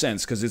lot of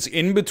sense because it's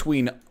in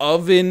between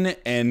oven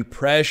and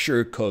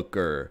pressure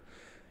cooker.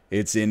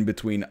 It's in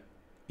between...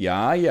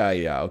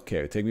 Yeah.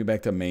 Okay, take me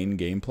back to main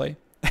gameplay.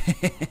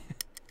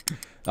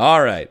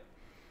 All right.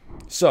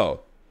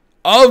 So,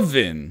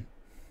 oven.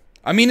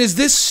 I mean, is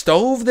this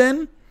stove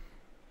then?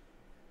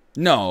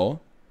 No.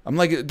 I'm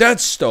like,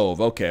 that's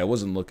stove. Okay, I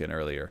wasn't looking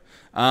earlier.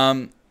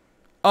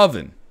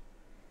 Oven.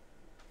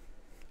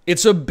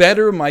 It's a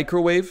better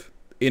microwave,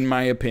 in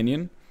my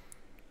opinion,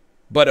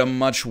 but a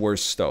much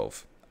worse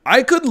stove.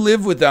 I could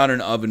live without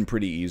an oven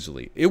pretty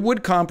easily. It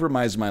would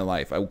compromise my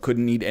life. I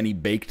couldn't eat any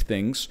baked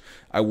things.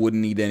 I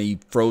wouldn't eat any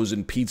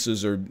frozen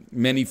pizzas or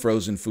many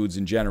frozen foods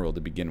in general to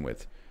begin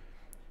with.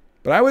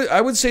 But I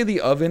would say the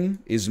oven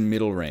is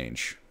middle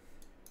range.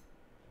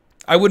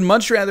 I would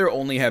much rather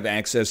only have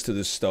access to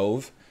the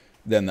stove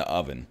than the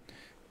oven.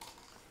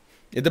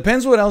 It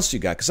depends what else you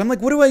got. Because I'm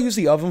like, what do I use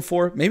the oven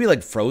for? Maybe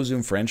like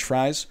frozen French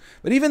fries.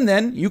 But even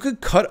then, you could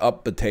cut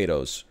up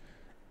potatoes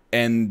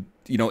and,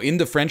 you know,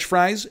 into French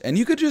fries. And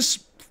you could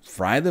just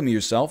fry them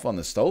yourself on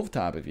the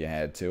stovetop if you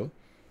had to.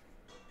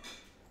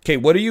 Okay,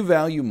 what do you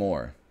value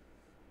more?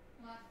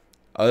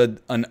 What?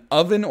 An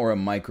oven or a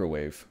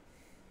microwave?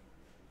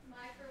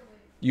 Microwave.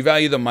 You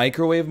value the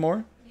microwave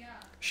more? Yeah.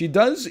 She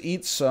does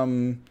eat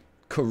some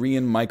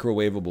Korean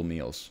microwavable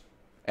meals.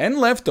 And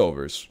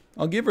leftovers.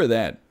 I'll give her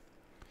that.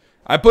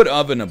 I put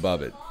oven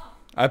above it.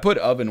 I put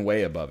oven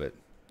way above it.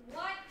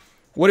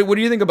 What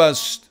do you think about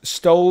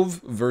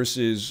stove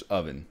versus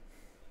oven?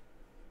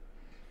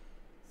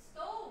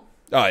 Stove.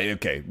 Oh,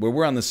 okay.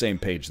 We're on the same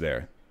page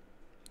there.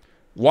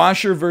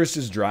 Washer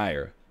versus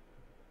dryer.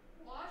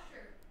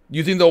 Washer.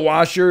 You think the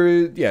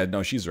washer... Yeah,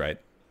 no, she's right.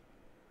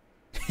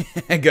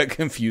 I got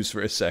confused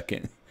for a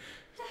second.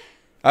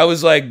 I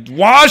was like,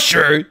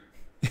 washer?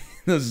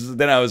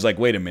 Then I was like,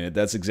 wait a minute.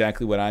 That's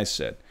exactly what I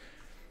said.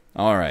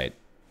 All right.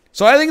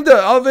 So I think the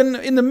oven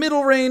in the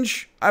middle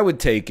range, I would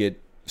take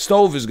it.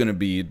 Stove is going to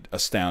be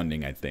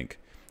astounding, I think.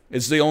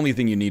 It's the only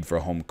thing you need for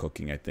home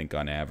cooking, I think,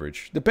 on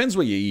average. Depends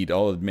what you eat,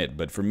 I'll admit.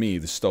 But for me,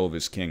 the stove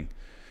is king.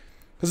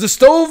 Because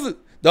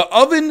the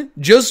oven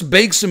just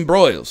bakes and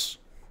broils.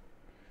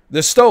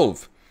 The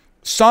stove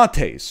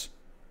sautés,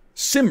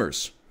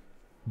 simmers,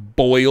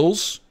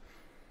 boils.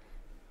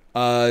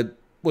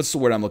 What's the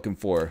word I'm looking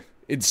for?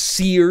 It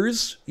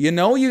sears, you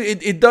know?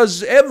 It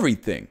does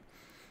everything.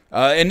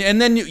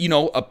 And then, you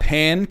know, a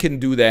pan can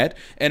do that.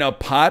 And a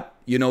pot,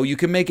 you know, you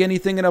can make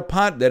anything in a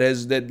pot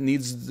that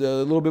needs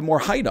a little bit more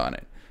height on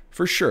it.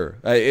 For sure.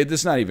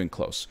 It's not even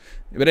close.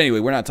 But anyway,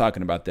 we're not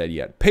talking about that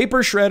yet.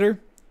 Paper shredder,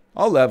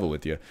 I'll level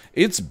with you.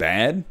 It's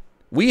bad.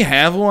 We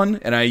have one,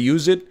 and I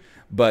use it,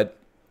 but,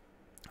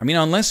 I mean,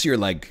 unless you're,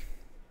 like,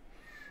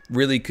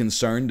 really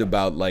concerned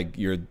about, like,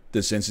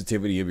 the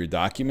sensitivity of your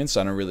documents,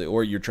 I don't really,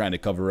 or you're trying to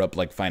cover up,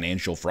 like,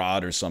 financial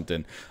fraud or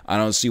something, I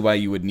don't see why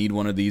you would need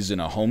one of these in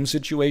a home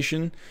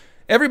situation.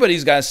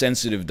 Everybody's got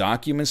sensitive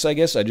documents, I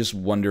guess. I just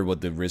wonder what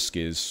the risk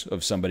is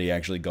of somebody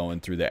actually going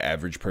through the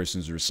average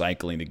person's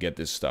recycling to get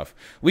this stuff.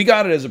 We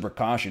got it as a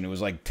precaution. It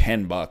was like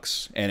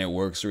 $10, and it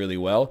works really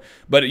well.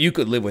 But you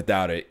could live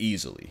without it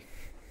easily.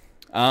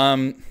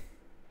 I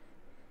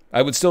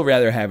would still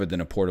rather have it than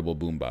a portable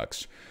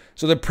boombox.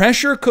 So the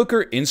pressure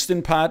cooker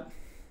Instant Pot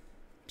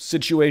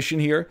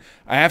situation here,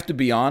 I have to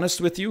be honest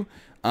with you.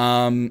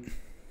 I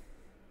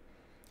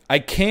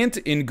can't,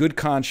 in good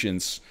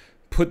conscience,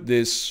 put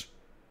this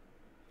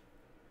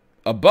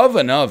above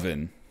an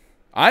oven.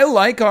 I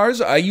like ours.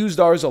 I used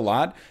ours a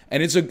lot,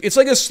 and it's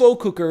like a slow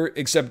cooker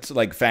except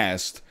like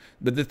fast.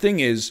 But the thing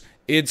is,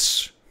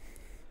 it's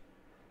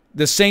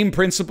the same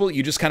principle.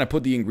 You just kind of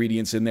put the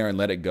ingredients in there and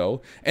let it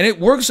go, and it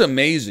works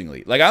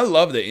amazingly. Like, I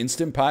love the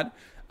Instant Pot.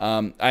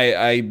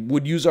 I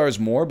would use ours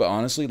more, but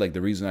honestly, like,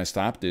 the reason I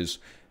stopped is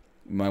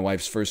my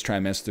wife's first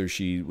trimester.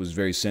 She was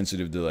very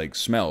sensitive to like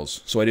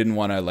smells, so I didn't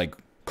want to like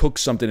cook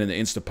something in the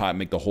Instant Pot and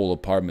make the whole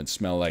apartment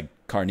smell like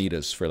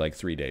carnitas for like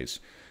 3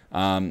 days.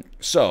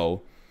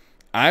 So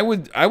I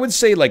would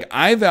say, like,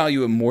 I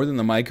value it more than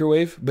the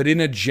microwave, but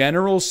in a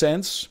general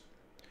sense,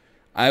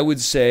 I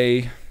would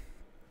say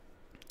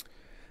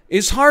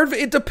it's hard.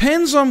 It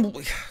depends on,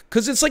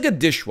 because it's like a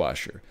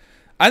dishwasher.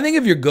 I think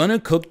if you're gonna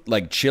cook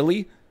like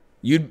chili,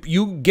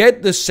 you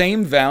get the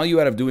same value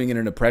out of doing it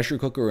in a pressure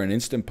cooker or an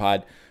Instant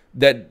Pot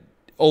that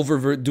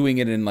over doing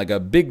it in like a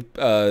big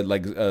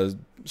like a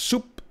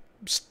soup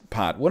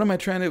pot. What am I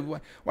trying to?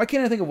 Why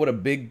can't I think of what a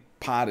big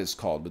pot is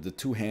called with the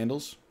two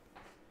handles?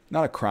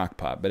 Not a crock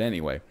pot, but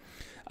anyway.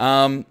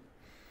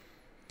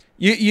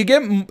 You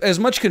get as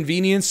much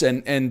convenience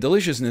and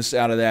deliciousness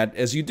out of that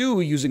as you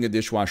do using a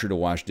dishwasher to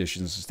wash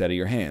dishes instead of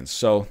your hands.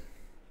 So,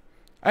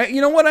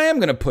 you know what? I am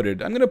going to put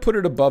it. I'm going to put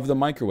it above the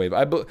microwave.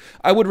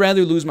 I would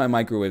rather lose my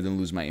microwave than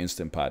lose my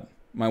Instant Pot.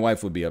 My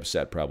wife would be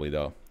upset probably,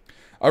 though.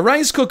 A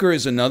rice cooker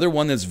is another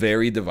one that's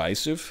very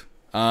divisive.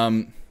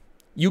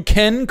 You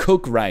can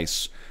cook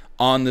rice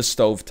on the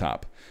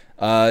stovetop.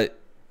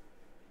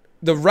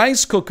 The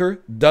rice cooker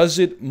does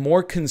it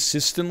more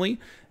consistently,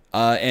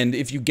 and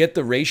if you get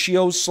the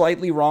ratios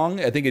slightly wrong,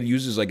 I think it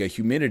uses like a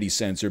humidity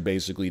sensor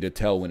basically to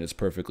tell when it's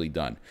perfectly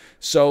done.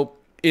 So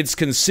it's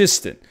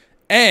consistent,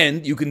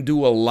 and you can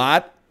do a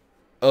lot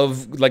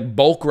of like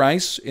bulk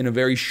rice in a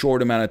very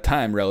short amount of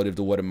time relative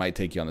to what it might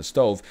take you on the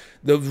stove.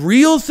 The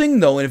real thing,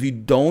 though, and if you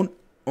don't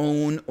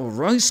own a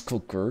rice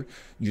cooker,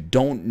 you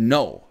don't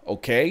know,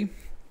 okay?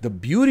 The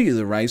beauty of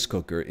the rice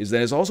cooker is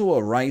that it's also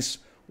a rice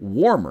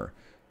warmer.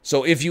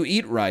 So if you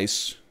eat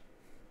rice,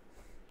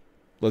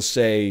 let's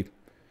say,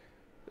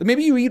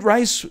 maybe you eat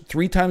rice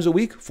 3 times a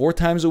week, 4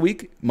 times a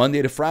week,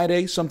 Monday to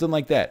Friday, something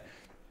like that.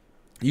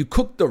 You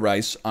cook the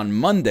rice on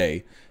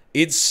Monday,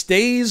 it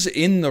stays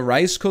in the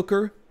rice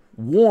cooker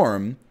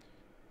warm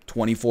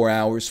 24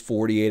 hours,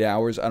 48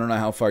 hours. I don't know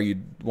how far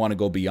you'd want to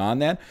go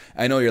beyond that.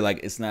 I know you're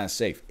like, it's not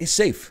safe. It's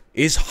safe.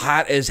 It's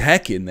hot as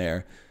heck in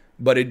there.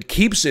 But it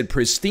keeps it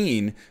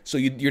pristine, so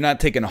you're not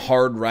taking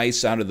hard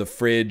rice out of the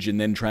fridge and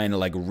then trying to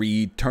like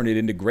turn it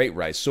into great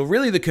rice. So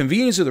really the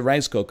convenience of the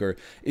rice cooker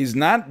is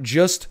not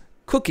just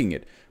cooking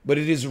it, but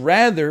it is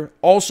rather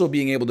also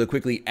being able to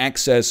quickly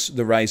access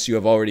the rice you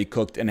have already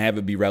cooked and have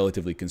it be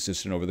relatively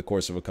consistent over the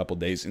course of a couple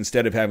days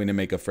instead of having to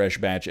make a fresh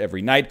batch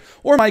every night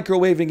or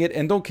microwaving it.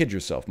 And don't kid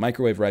yourself,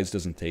 microwave rice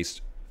doesn't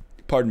taste,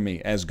 pardon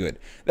me, as good.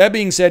 That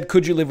being said,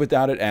 could you live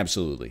without it?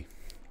 Absolutely.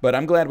 But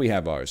I'm glad we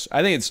have ours.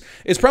 I think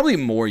it's probably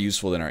more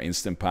useful than our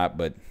Instant Pot,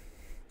 but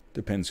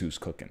depends who's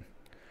cooking.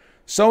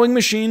 Sewing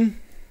machine.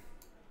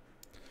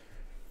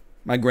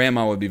 My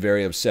grandma would be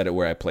very upset at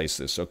where I place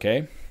this,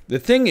 okay? The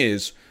thing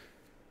is,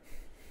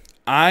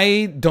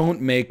 I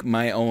don't make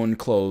my own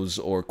clothes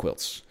or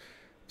quilts.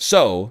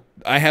 So,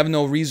 I have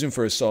no reason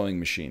for a sewing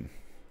machine.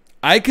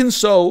 I can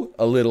sew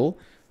a little.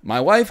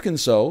 My wife can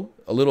sew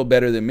a little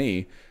better than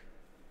me.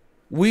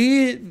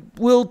 We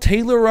will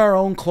tailor our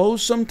own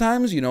clothes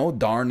sometimes, you know,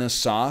 darn a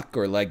sock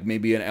or like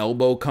maybe an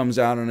elbow comes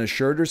out on a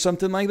shirt or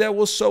something like that.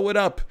 We'll sew it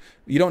up.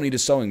 You don't need a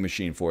sewing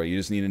machine for it. You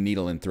just need a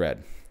needle and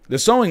thread. The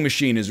sewing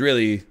machine is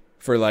really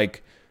for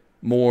like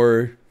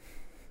more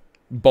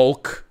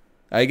bulk,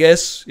 I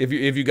guess, if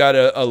you got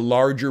a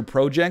larger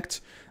project.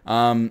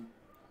 So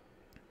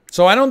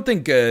I don't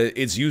think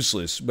it's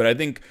useless, but I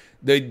think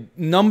the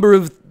number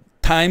of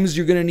times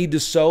you're going to need to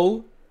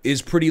sew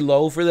is pretty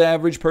low for the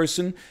average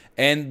person,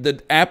 and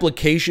the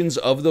applications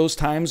of those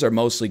times are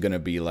mostly going to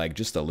be like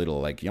just a little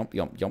like yump,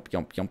 yump, yump,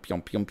 yump, yump,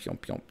 yump, yump,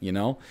 yump, yump, you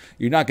know?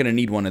 You're not going to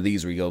need one of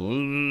these where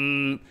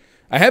you go,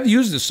 I have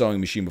used a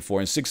sewing machine before.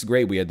 In 6th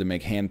grade, we had to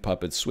make hand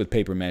puppets with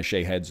paper mache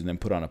heads and then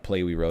put on a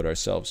play we wrote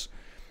ourselves.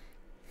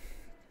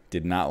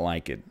 Did not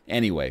like it.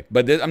 Anyway,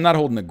 but I'm not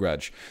holding a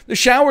grudge. The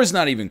shower's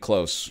not even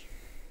close.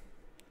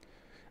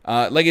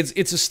 Like,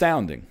 it's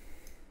astounding.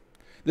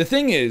 The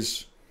thing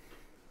is,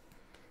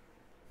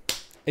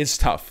 It's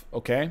tough,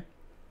 okay?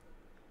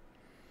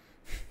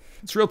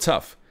 It's real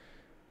tough.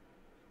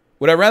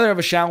 Would I rather have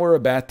a shower or a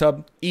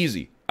bathtub?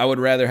 Easy. I would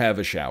rather have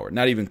a shower.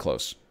 Not even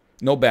close.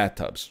 No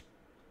bathtubs.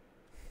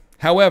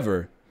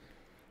 However,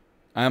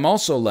 I'm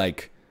also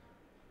like,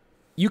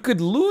 you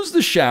could lose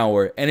the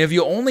shower, and if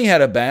you only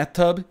had a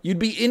bathtub, you'd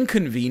be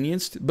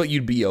inconvenienced, but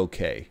you'd be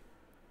okay.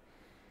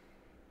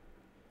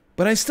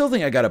 But I still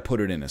think I gotta put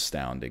it in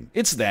astounding.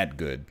 It's that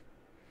good.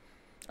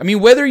 I mean,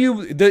 whether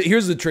you...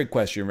 here's the trick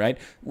question, right?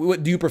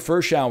 Do you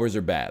prefer showers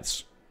or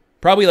baths?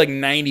 Probably like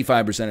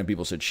 95% of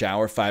people said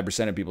shower,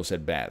 5% of people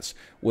said baths.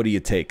 What do you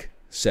take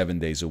 7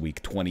 days a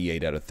week,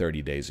 28 out of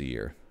 30 days a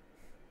year?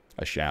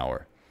 A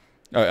shower.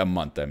 A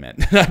month, I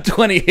meant. Not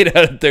 28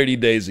 out of 30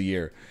 days a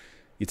year.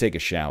 You take a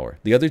shower.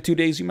 The other 2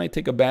 days, you might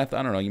take a bath.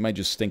 I don't know. You might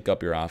just stink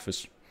up your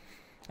office.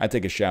 I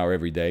take a shower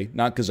every day.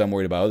 Not because I'm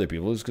worried about other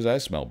people. It's because I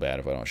smell bad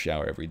if I don't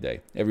shower every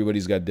day.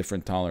 Everybody's got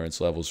different tolerance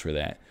levels for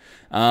that.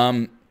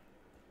 But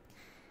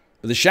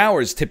the shower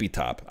is tippy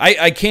top.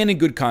 I can in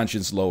good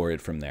conscience lower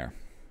it from there.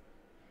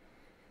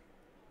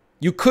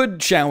 You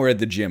could shower at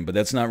the gym, but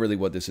that's not really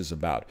what this is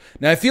about.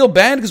 Now, I feel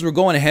bad because we're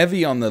going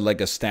heavy on the, like,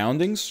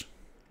 astoundings.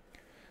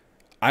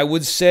 I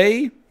would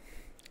say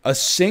a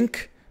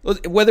sink,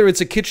 whether it's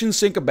a kitchen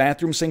sink, a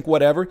bathroom sink,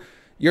 whatever,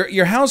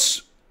 your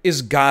house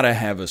is gotta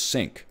have a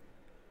sink.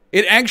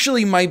 It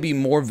actually might be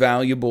more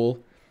valuable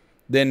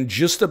than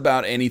just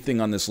about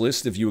anything on this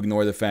list if you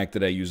ignore the fact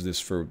that I use this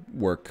for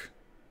work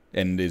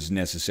and is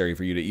necessary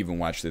for you to even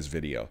watch this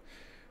video.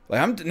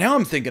 Like now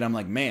I'm thinking, I'm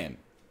like, man,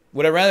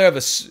 would I rather have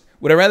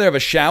a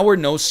shower,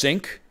 no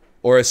sink,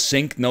 or a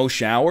sink, no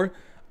shower?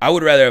 I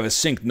would rather have a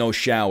sink, no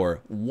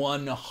shower,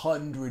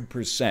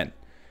 100%.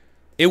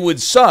 It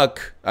would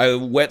suck. I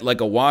wet like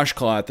a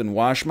washcloth and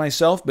wash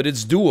myself, but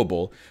it's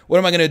doable. What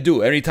am I going to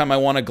do? Every time I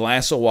want a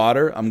glass of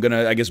water, I'm going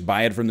to, I guess,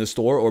 buy it from the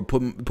store or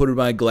put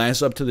my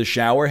glass up to the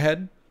shower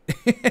head.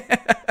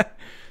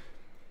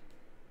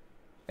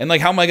 And,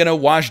 like, how am I going to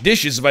wash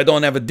dishes if I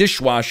don't have a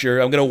dishwasher?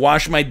 I'm going to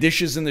wash my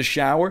dishes in the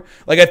shower?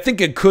 Like, I think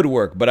it could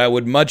work, but I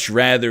would much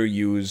rather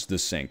use the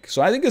sink.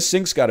 So I think a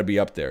sink's got to be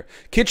up there.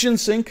 Kitchen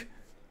sink,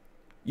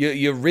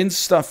 you rinse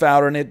stuff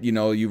out in it. You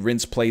know, you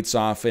rinse plates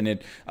off in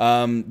it.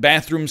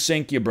 Bathroom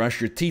sink, you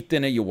brush your teeth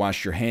in it. You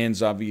wash your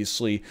hands,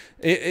 obviously.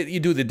 You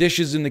do the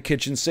dishes in the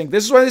kitchen sink.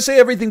 This is why they say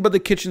everything but the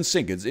kitchen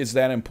sink. It's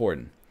that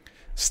important.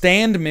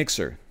 Stand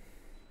mixer.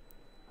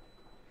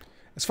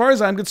 As far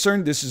as I'm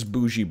concerned, this is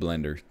bougie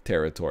blender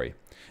territory.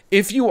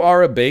 If you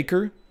are a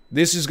baker,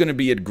 this is going to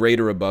be at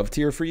great or above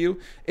tier for you.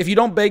 If you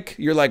don't bake,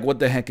 you're like, what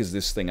the heck is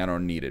this thing? I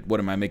don't need it.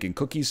 What, am I making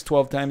cookies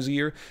 12 times a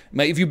year?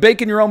 If you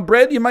bake in your own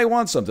bread, you might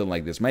want something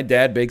like this. My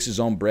dad bakes his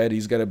own bread.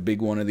 He's got a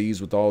big one of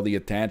these with all the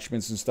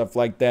attachments and stuff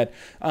like that.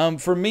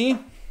 For me,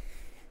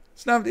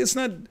 it's not,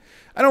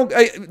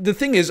 the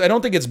thing is, I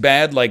don't think it's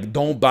bad, like,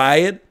 don't buy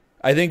it.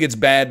 I think it's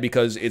bad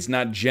because it's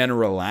not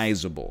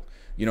generalizable.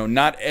 You know,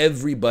 not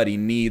everybody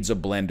needs a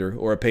blender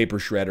or a paper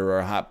shredder or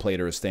a hot plate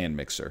or a stand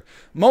mixer.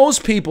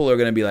 Most people are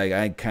going to be like,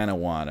 I kind of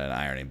want an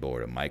ironing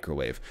board, a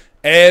microwave.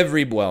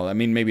 Well, I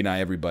mean, maybe not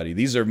everybody.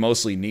 These are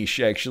mostly niche,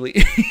 actually.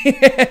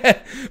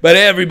 But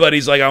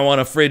everybody's like, I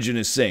want a fridge and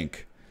a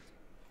sink.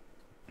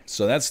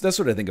 So that's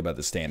what I think about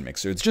the stand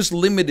mixer. It's just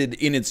limited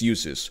in its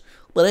uses.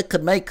 But it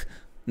could make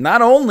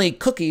not only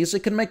cookies,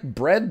 it can make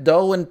bread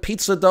dough and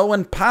pizza dough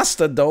and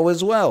pasta dough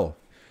as well.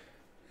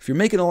 If you're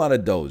making a lot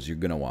of doughs, you're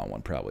going to want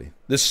one probably.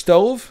 The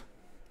stove.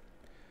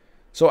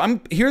 So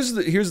here's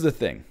the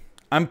thing.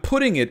 I'm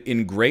putting it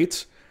in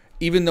great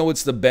even though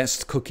it's the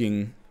best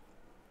cooking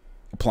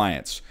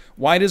appliance.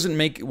 Why doesn't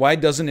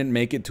it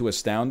make it to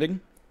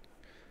astounding?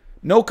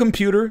 No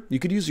computer, you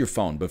could use your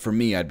phone, but for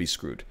me I'd be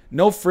screwed.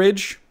 No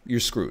fridge, you're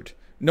screwed.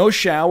 No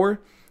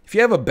shower. If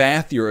you have a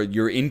bath,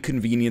 you're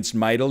inconvenienced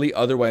mightily,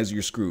 otherwise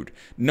you're screwed.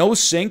 No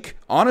sink.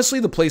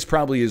 Honestly, the place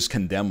probably is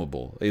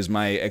condemnable, is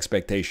my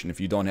expectation, if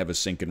you don't have a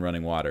sink and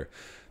running water.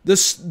 The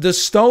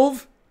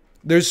stove,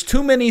 there's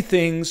too many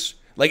things.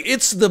 Like,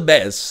 it's the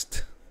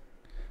best,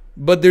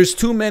 but there's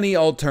too many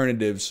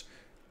alternatives.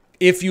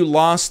 If you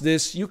lost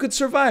this, you could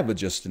survive with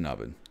just an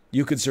oven.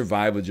 You could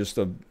survive with just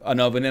an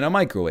oven and a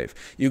microwave.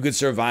 You could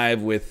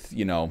survive with,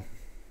 you know,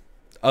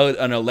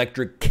 an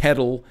electric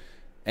kettle.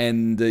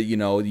 And, you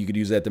know, you could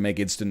use that to make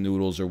instant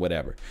noodles or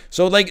whatever.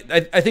 So, like,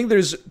 I think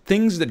there's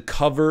things that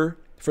cover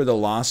for the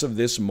loss of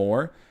this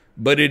more,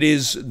 but it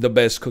is the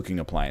best cooking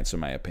appliance, in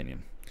my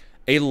opinion.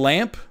 A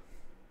lamp.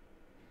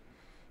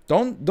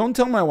 Don't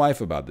tell my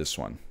wife about this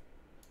one.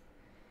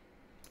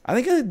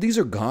 I think these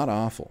are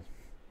god-awful.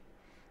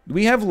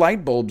 We have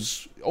light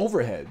bulbs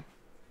overhead.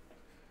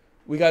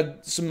 We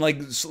got some,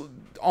 like,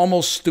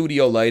 almost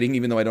studio lighting,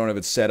 even though I don't have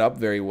it set up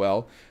very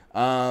well.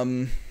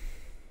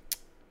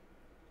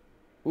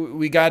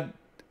 We got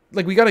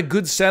a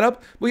good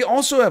setup. We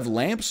also have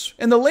lamps,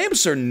 and the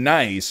lamps are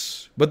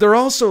nice, but they're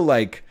also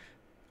like,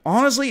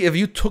 honestly, if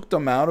you took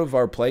them out of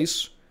our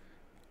place,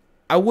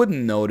 I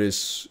wouldn't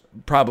notice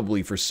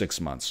probably for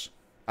 6 months.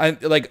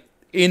 Like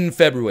in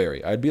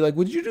February, I'd be like,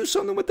 would you do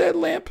something with that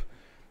lamp?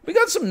 We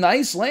got some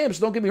nice lamps,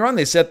 don't get me wrong,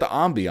 they set the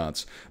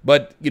ambiance,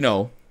 but you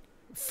know,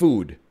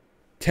 food,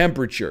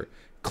 temperature,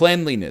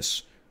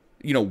 cleanliness,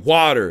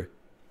 water,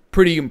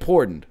 pretty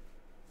important.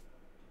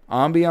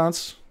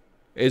 Ambiance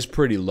is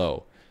pretty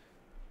low.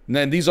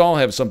 And these all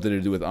have something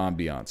to do with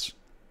ambiance.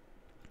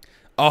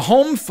 A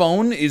home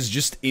phone is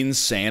just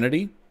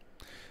insanity.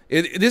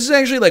 This is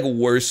actually like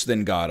worse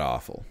than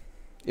god-awful.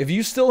 If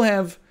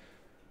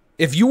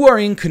you are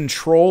in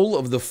control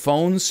of the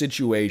phone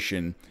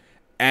situation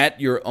at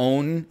your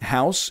own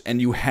house and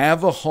you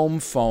have a home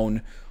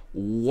phone,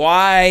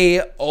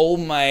 why? Oh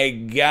my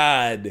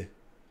God.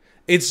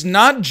 It's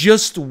not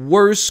just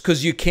worse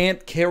because you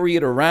can't carry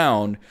it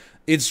around.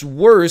 It's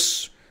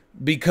worse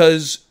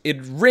because it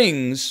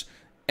rings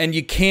and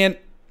you can't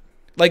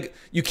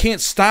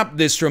stop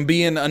this from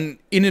being an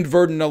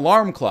inadvertent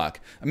alarm clock.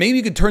 Maybe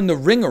you could turn the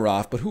ringer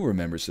off, but who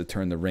remembers to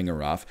turn the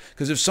ringer off?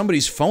 Because if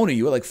somebody's phoning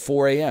you at like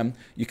 4 a.m.,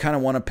 you kind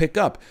of want to pick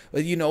up.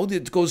 But,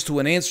 it goes to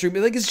an answering.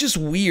 Like, it's just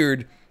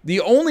weird. The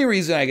only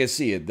reason I can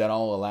see it that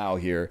I'll allow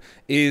here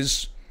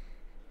is,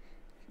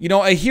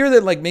 I hear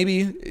that, like,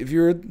 maybe if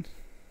you're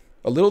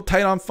a little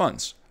tight on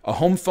funds, a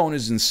home phone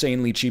is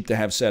insanely cheap to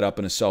have set up,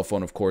 and a cell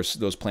phone, of course,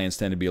 those plans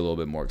tend to be a little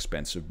bit more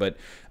expensive. But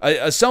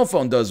a cell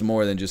phone does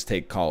more than just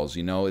take calls.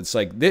 It's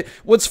like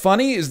what's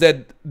funny is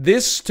that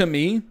this to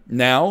me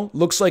now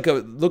looks like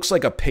a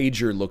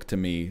pager looked to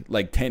me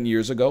like 10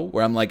 years ago,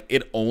 where I'm like,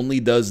 it only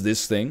does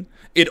this thing.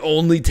 It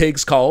only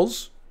takes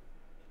calls.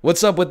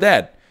 What's up with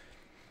that?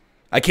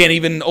 I can't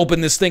even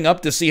open this thing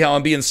up to see how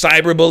I'm being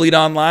cyberbullied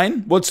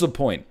online. What's the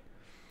point?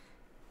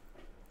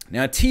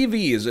 Now,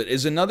 TV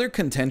is another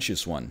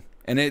contentious one.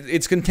 And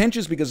it's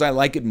contentious because I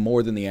like it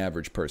more than the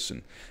average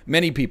person.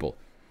 Many people.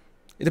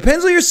 It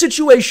depends on your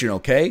situation,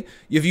 okay?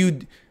 If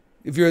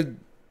you're a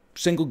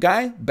single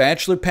guy,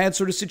 bachelor pad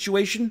sort of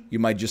situation, you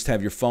might just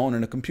have your phone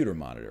and a computer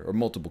monitor or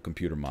multiple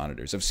computer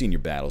monitors. I've seen your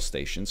battle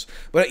stations.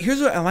 But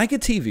here's what I like a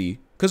TV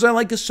because I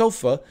like a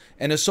sofa,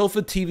 and a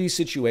sofa TV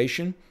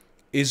situation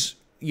is,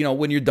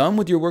 when you're done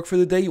with your work for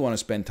the day, you want to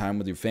spend time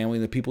with your family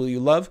and the people you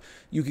love,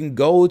 you can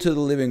go to the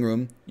living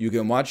room, you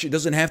can watch, it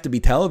doesn't have to be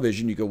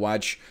television, you can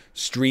watch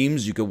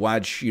streams, you can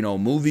watch,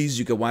 movies,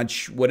 you can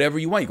watch whatever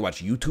you want, you can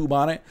watch YouTube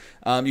on it,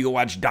 you can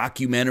watch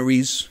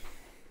documentaries.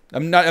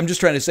 I'm just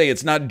trying to say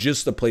it's not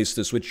just a place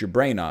to switch your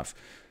brain off.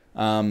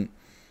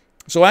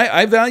 So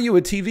I value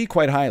a TV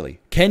quite highly.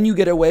 Can you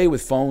get away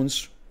with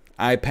phones,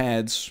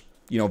 iPads,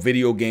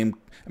 video game?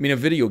 A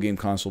video game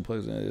console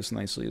plays this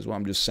nicely as well.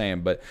 I'm just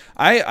saying. But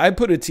I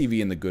put a TV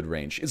in the good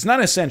range. It's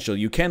not essential.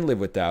 You can live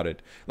without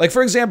it. Like,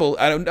 for example,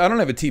 I don't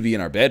have a TV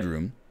in our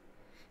bedroom.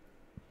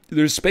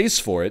 There's space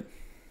for it.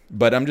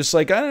 But I'm just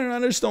like, I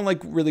just don't like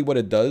really what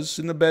it does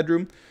in the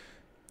bedroom.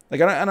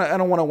 Like, I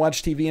don't want to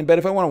watch TV in bed.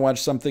 If I want to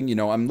watch something,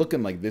 I'm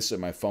looking like this at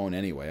my phone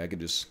anyway. I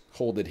could just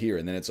hold it here,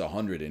 and then it's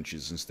 100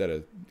 inches instead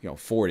of,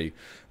 40.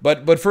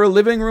 But for a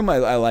living room,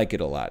 I like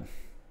it a lot.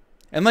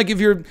 And like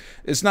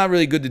it's not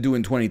really good to do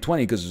in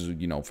 2020 because,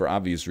 for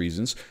obvious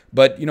reasons.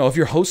 But, if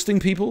you're hosting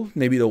people,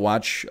 maybe to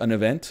watch an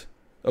event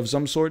of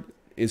some sort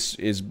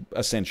is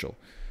essential.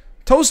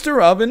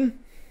 Toaster oven,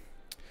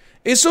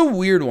 it's a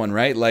weird one,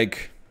 right?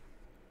 Like,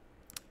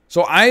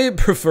 so I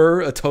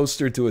prefer a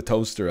toaster to a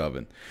toaster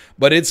oven.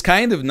 But it's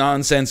kind of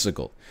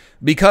nonsensical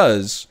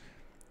because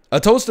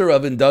a toaster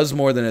oven does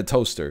more than a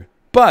toaster.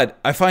 But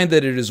I find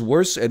that it is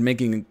worse at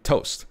making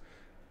toast.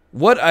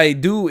 What I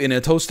do in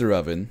a toaster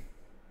oven...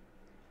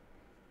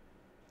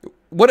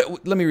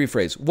 Let me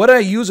rephrase. What I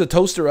use a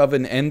toaster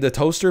oven and the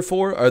toaster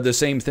for are the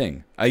same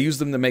thing. I use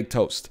them to make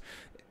toast.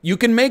 You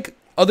can make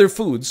other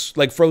foods,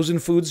 like frozen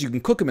foods, you can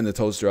cook them in the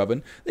toaster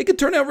oven. They can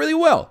turn out really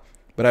well,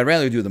 but I'd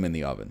rather do them in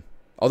the oven.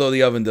 Although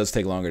the oven does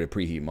take longer to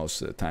preheat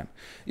most of the time.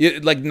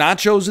 Like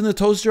nachos in the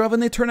toaster oven,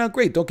 they turn out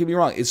great. Don't get me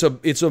wrong.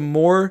 It's a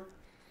more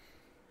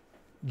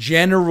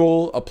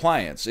general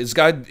appliance.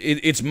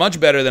 It's much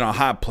better than a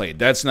hot plate.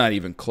 That's not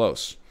even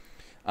close.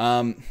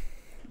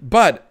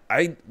 But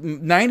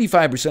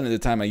 95% of the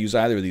time I use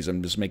either of these,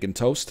 I'm just making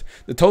toast.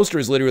 The toaster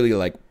is literally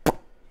like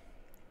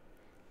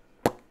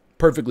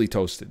perfectly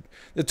toasted.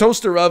 The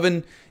toaster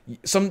oven,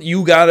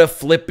 you gotta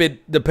flip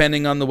it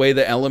depending on the way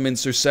the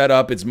elements are set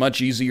up. It's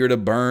much easier to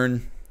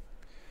burn.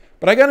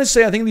 But I gotta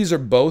say, I think these are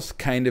both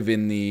kind of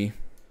in the...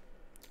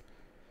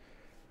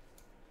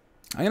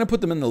 I'm gonna put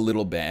them in the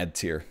little bad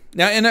tier.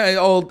 Now, and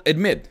I'll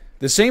admit,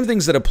 the same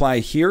things that apply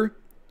here,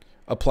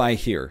 apply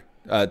here.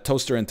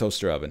 Toaster and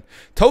toaster oven.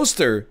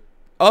 Toaster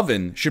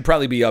oven should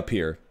probably be up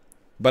here,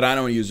 but I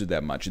don't use it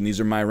that much, and these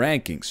are my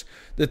rankings.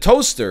 The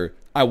toaster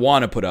I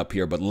want to put up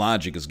here, but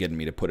logic is getting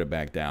me to put it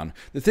back down.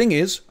 The thing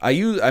is, I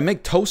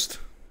make toast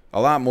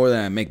a lot more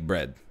than I make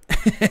bread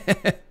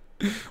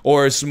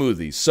or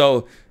smoothies,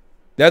 so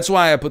that's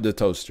why I put the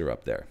toaster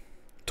up there.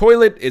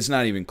 Toilet is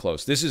not even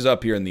close. This is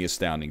up here in the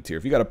astounding tier.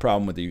 If you got a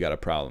problem with it, you got a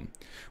problem.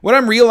 What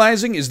I'm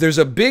realizing is there's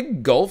a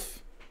big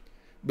gulf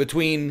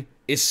between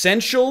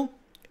essential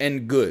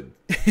and good.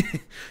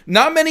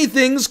 Not many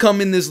things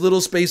come in this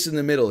little space in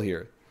the middle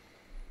here.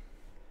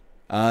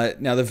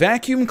 Now the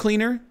vacuum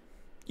cleaner,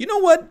 you know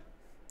what?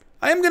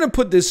 I am going to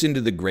put this into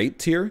the great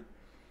tier.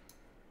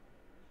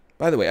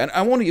 By the way,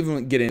 I won't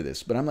even get into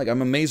this, but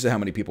I'm amazed at how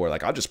many people are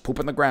like, I'll just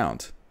poop on the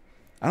ground.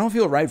 I don't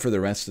feel right for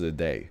the rest of the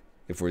day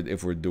if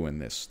we're doing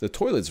this. The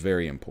toilet's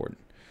very important.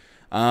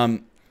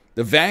 The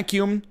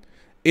vacuum,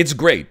 it's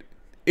great.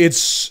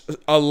 It's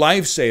a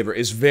lifesaver.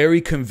 It's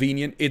very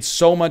convenient. It's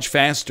so much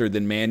faster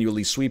than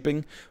manually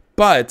sweeping,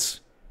 but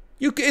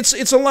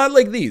it's a lot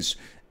like these.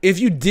 If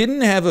you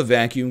didn't have a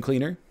vacuum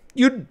cleaner,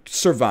 you'd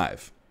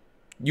survive.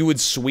 You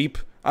would sweep.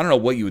 I don't know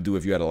what you would do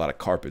if you had a lot of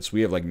carpets.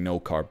 We have like no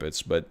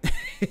carpets, but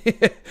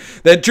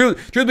that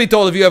truth be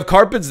told, if you have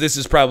carpets, this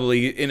is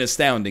probably an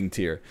astounding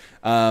tier.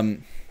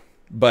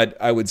 But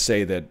I would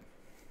say that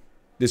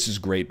this is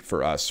great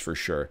for us for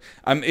sure.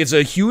 It's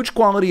a huge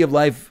quality of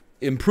life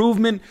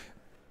improvement.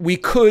 We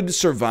could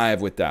survive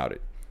without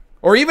it.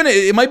 Or even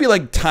it might be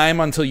like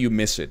time until you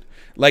miss it.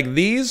 Like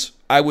these,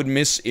 I would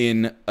miss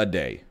in a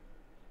day.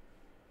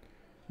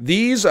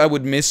 These I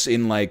would miss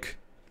in like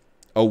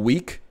a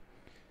week.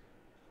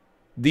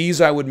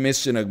 These I would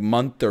miss in a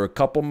month or a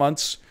couple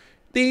months.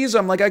 These,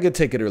 I'm like, I could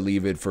take it or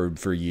leave it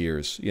for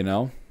years, you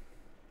know?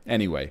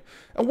 Anyway,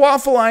 a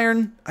waffle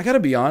iron, I gotta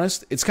be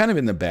honest, it's kind of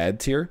in the bad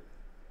tier.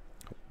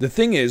 The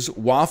thing is,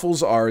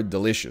 waffles are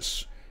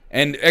delicious.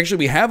 And actually,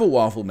 we have a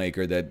waffle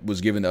maker that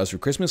was given to us for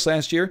Christmas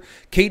last year.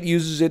 Kate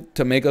uses it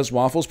to make us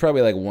waffles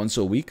probably like once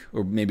a week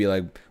or maybe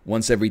like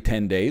once every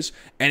 10 days.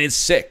 And it's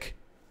sick.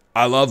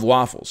 I love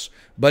waffles.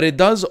 But it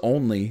does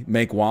only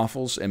make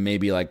waffles and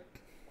maybe like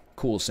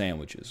cool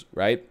sandwiches,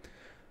 right?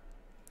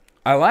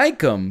 I like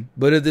them,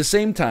 but at the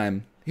same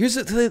time, here's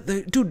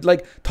the dude,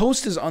 like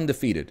toast is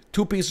undefeated.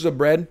 2 pieces of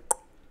bread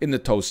in the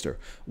toaster.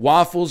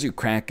 Waffles, you're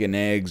cracking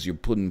eggs, you're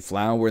putting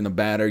flour in the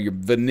batter, your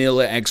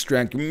vanilla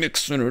extract, you're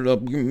mixing it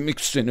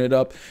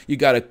up. You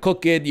got to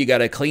cook it, you got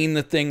to clean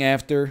the thing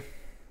after.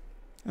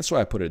 That's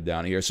why I put it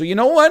down here. So you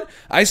know what?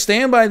 I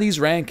stand by these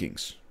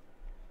rankings.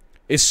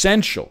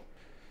 Essential.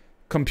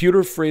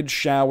 Computer, fridge,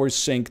 shower,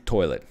 sink,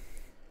 toilet.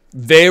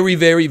 Very,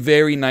 very,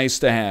 very nice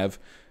to have.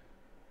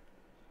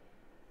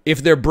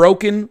 If they're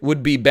broken,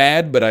 would be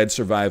bad, but I'd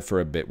survive for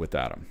a bit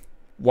without them.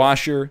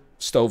 Washer,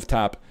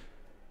 stovetop,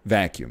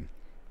 vacuum.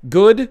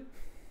 Good.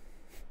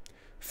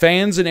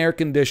 Fans and air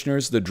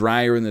conditioners, the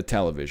dryer and the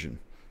television.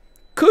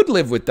 Could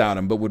live without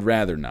them, but would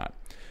rather not.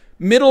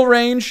 Middle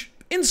range,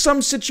 in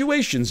some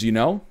situations, you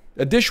know.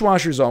 A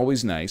dishwasher is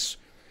always nice.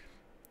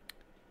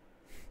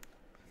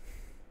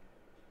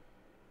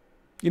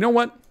 You know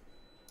what?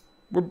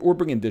 We're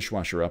bringing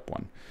dishwasher up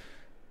one.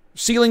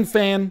 Ceiling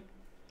fan,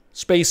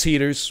 space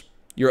heaters,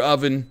 your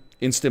oven,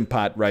 Instant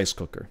Pot, rice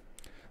cooker.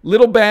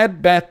 Little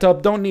bad,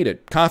 bathtub, don't need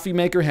it. Coffee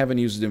maker, haven't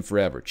used it in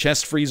forever.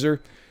 Chest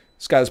freezer,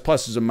 it's got its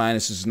pluses and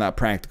minuses, it's not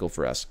practical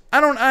for us. I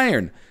don't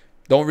iron,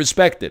 don't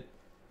respect it.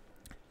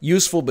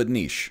 Useful but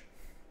niche.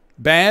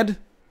 Bad,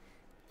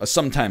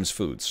 sometimes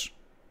foods.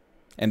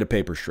 And a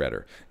paper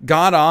shredder.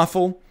 God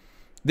awful.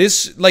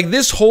 This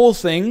whole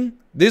thing,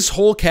 this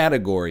whole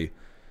category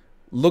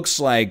looks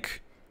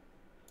like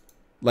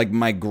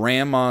my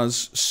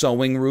grandma's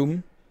sewing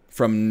room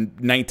from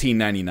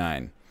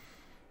 1999.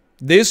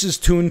 This is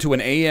tuned to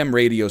an AM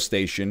radio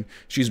station.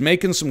 She's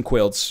making some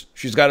quilts.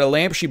 She's got a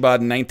lamp she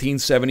bought in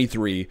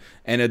 1973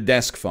 and a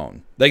desk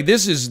phone. Like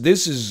this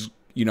is,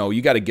 you know,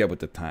 you got to get with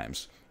the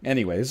times.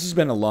 Anyway, this has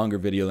been a longer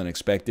video than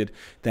expected.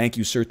 Thank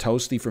you, Sir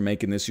Toasty, for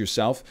making this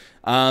yourself.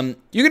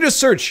 You can just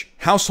search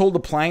Household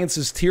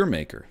Appliances Tier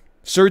Maker.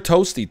 Sir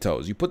Toasty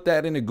Toes. You put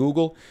that into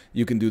Google,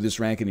 you can do this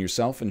ranking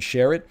yourself and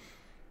share it.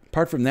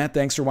 Apart from that,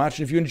 thanks for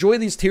watching. If you enjoy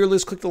these tier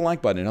lists, click the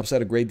like button. It helps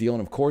out a great deal.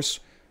 And of course,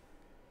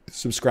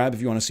 subscribe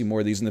if you want to see more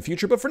of these in the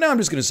future. But for now, I'm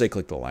just going to say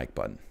click the like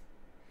button.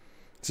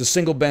 It's the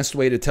single best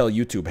way to tell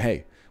YouTube,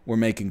 hey, we're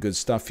making good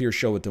stuff here.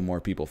 Show it to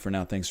more people. For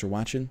now, thanks for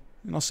watching,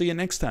 and I'll see you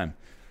next time.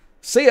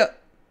 See ya!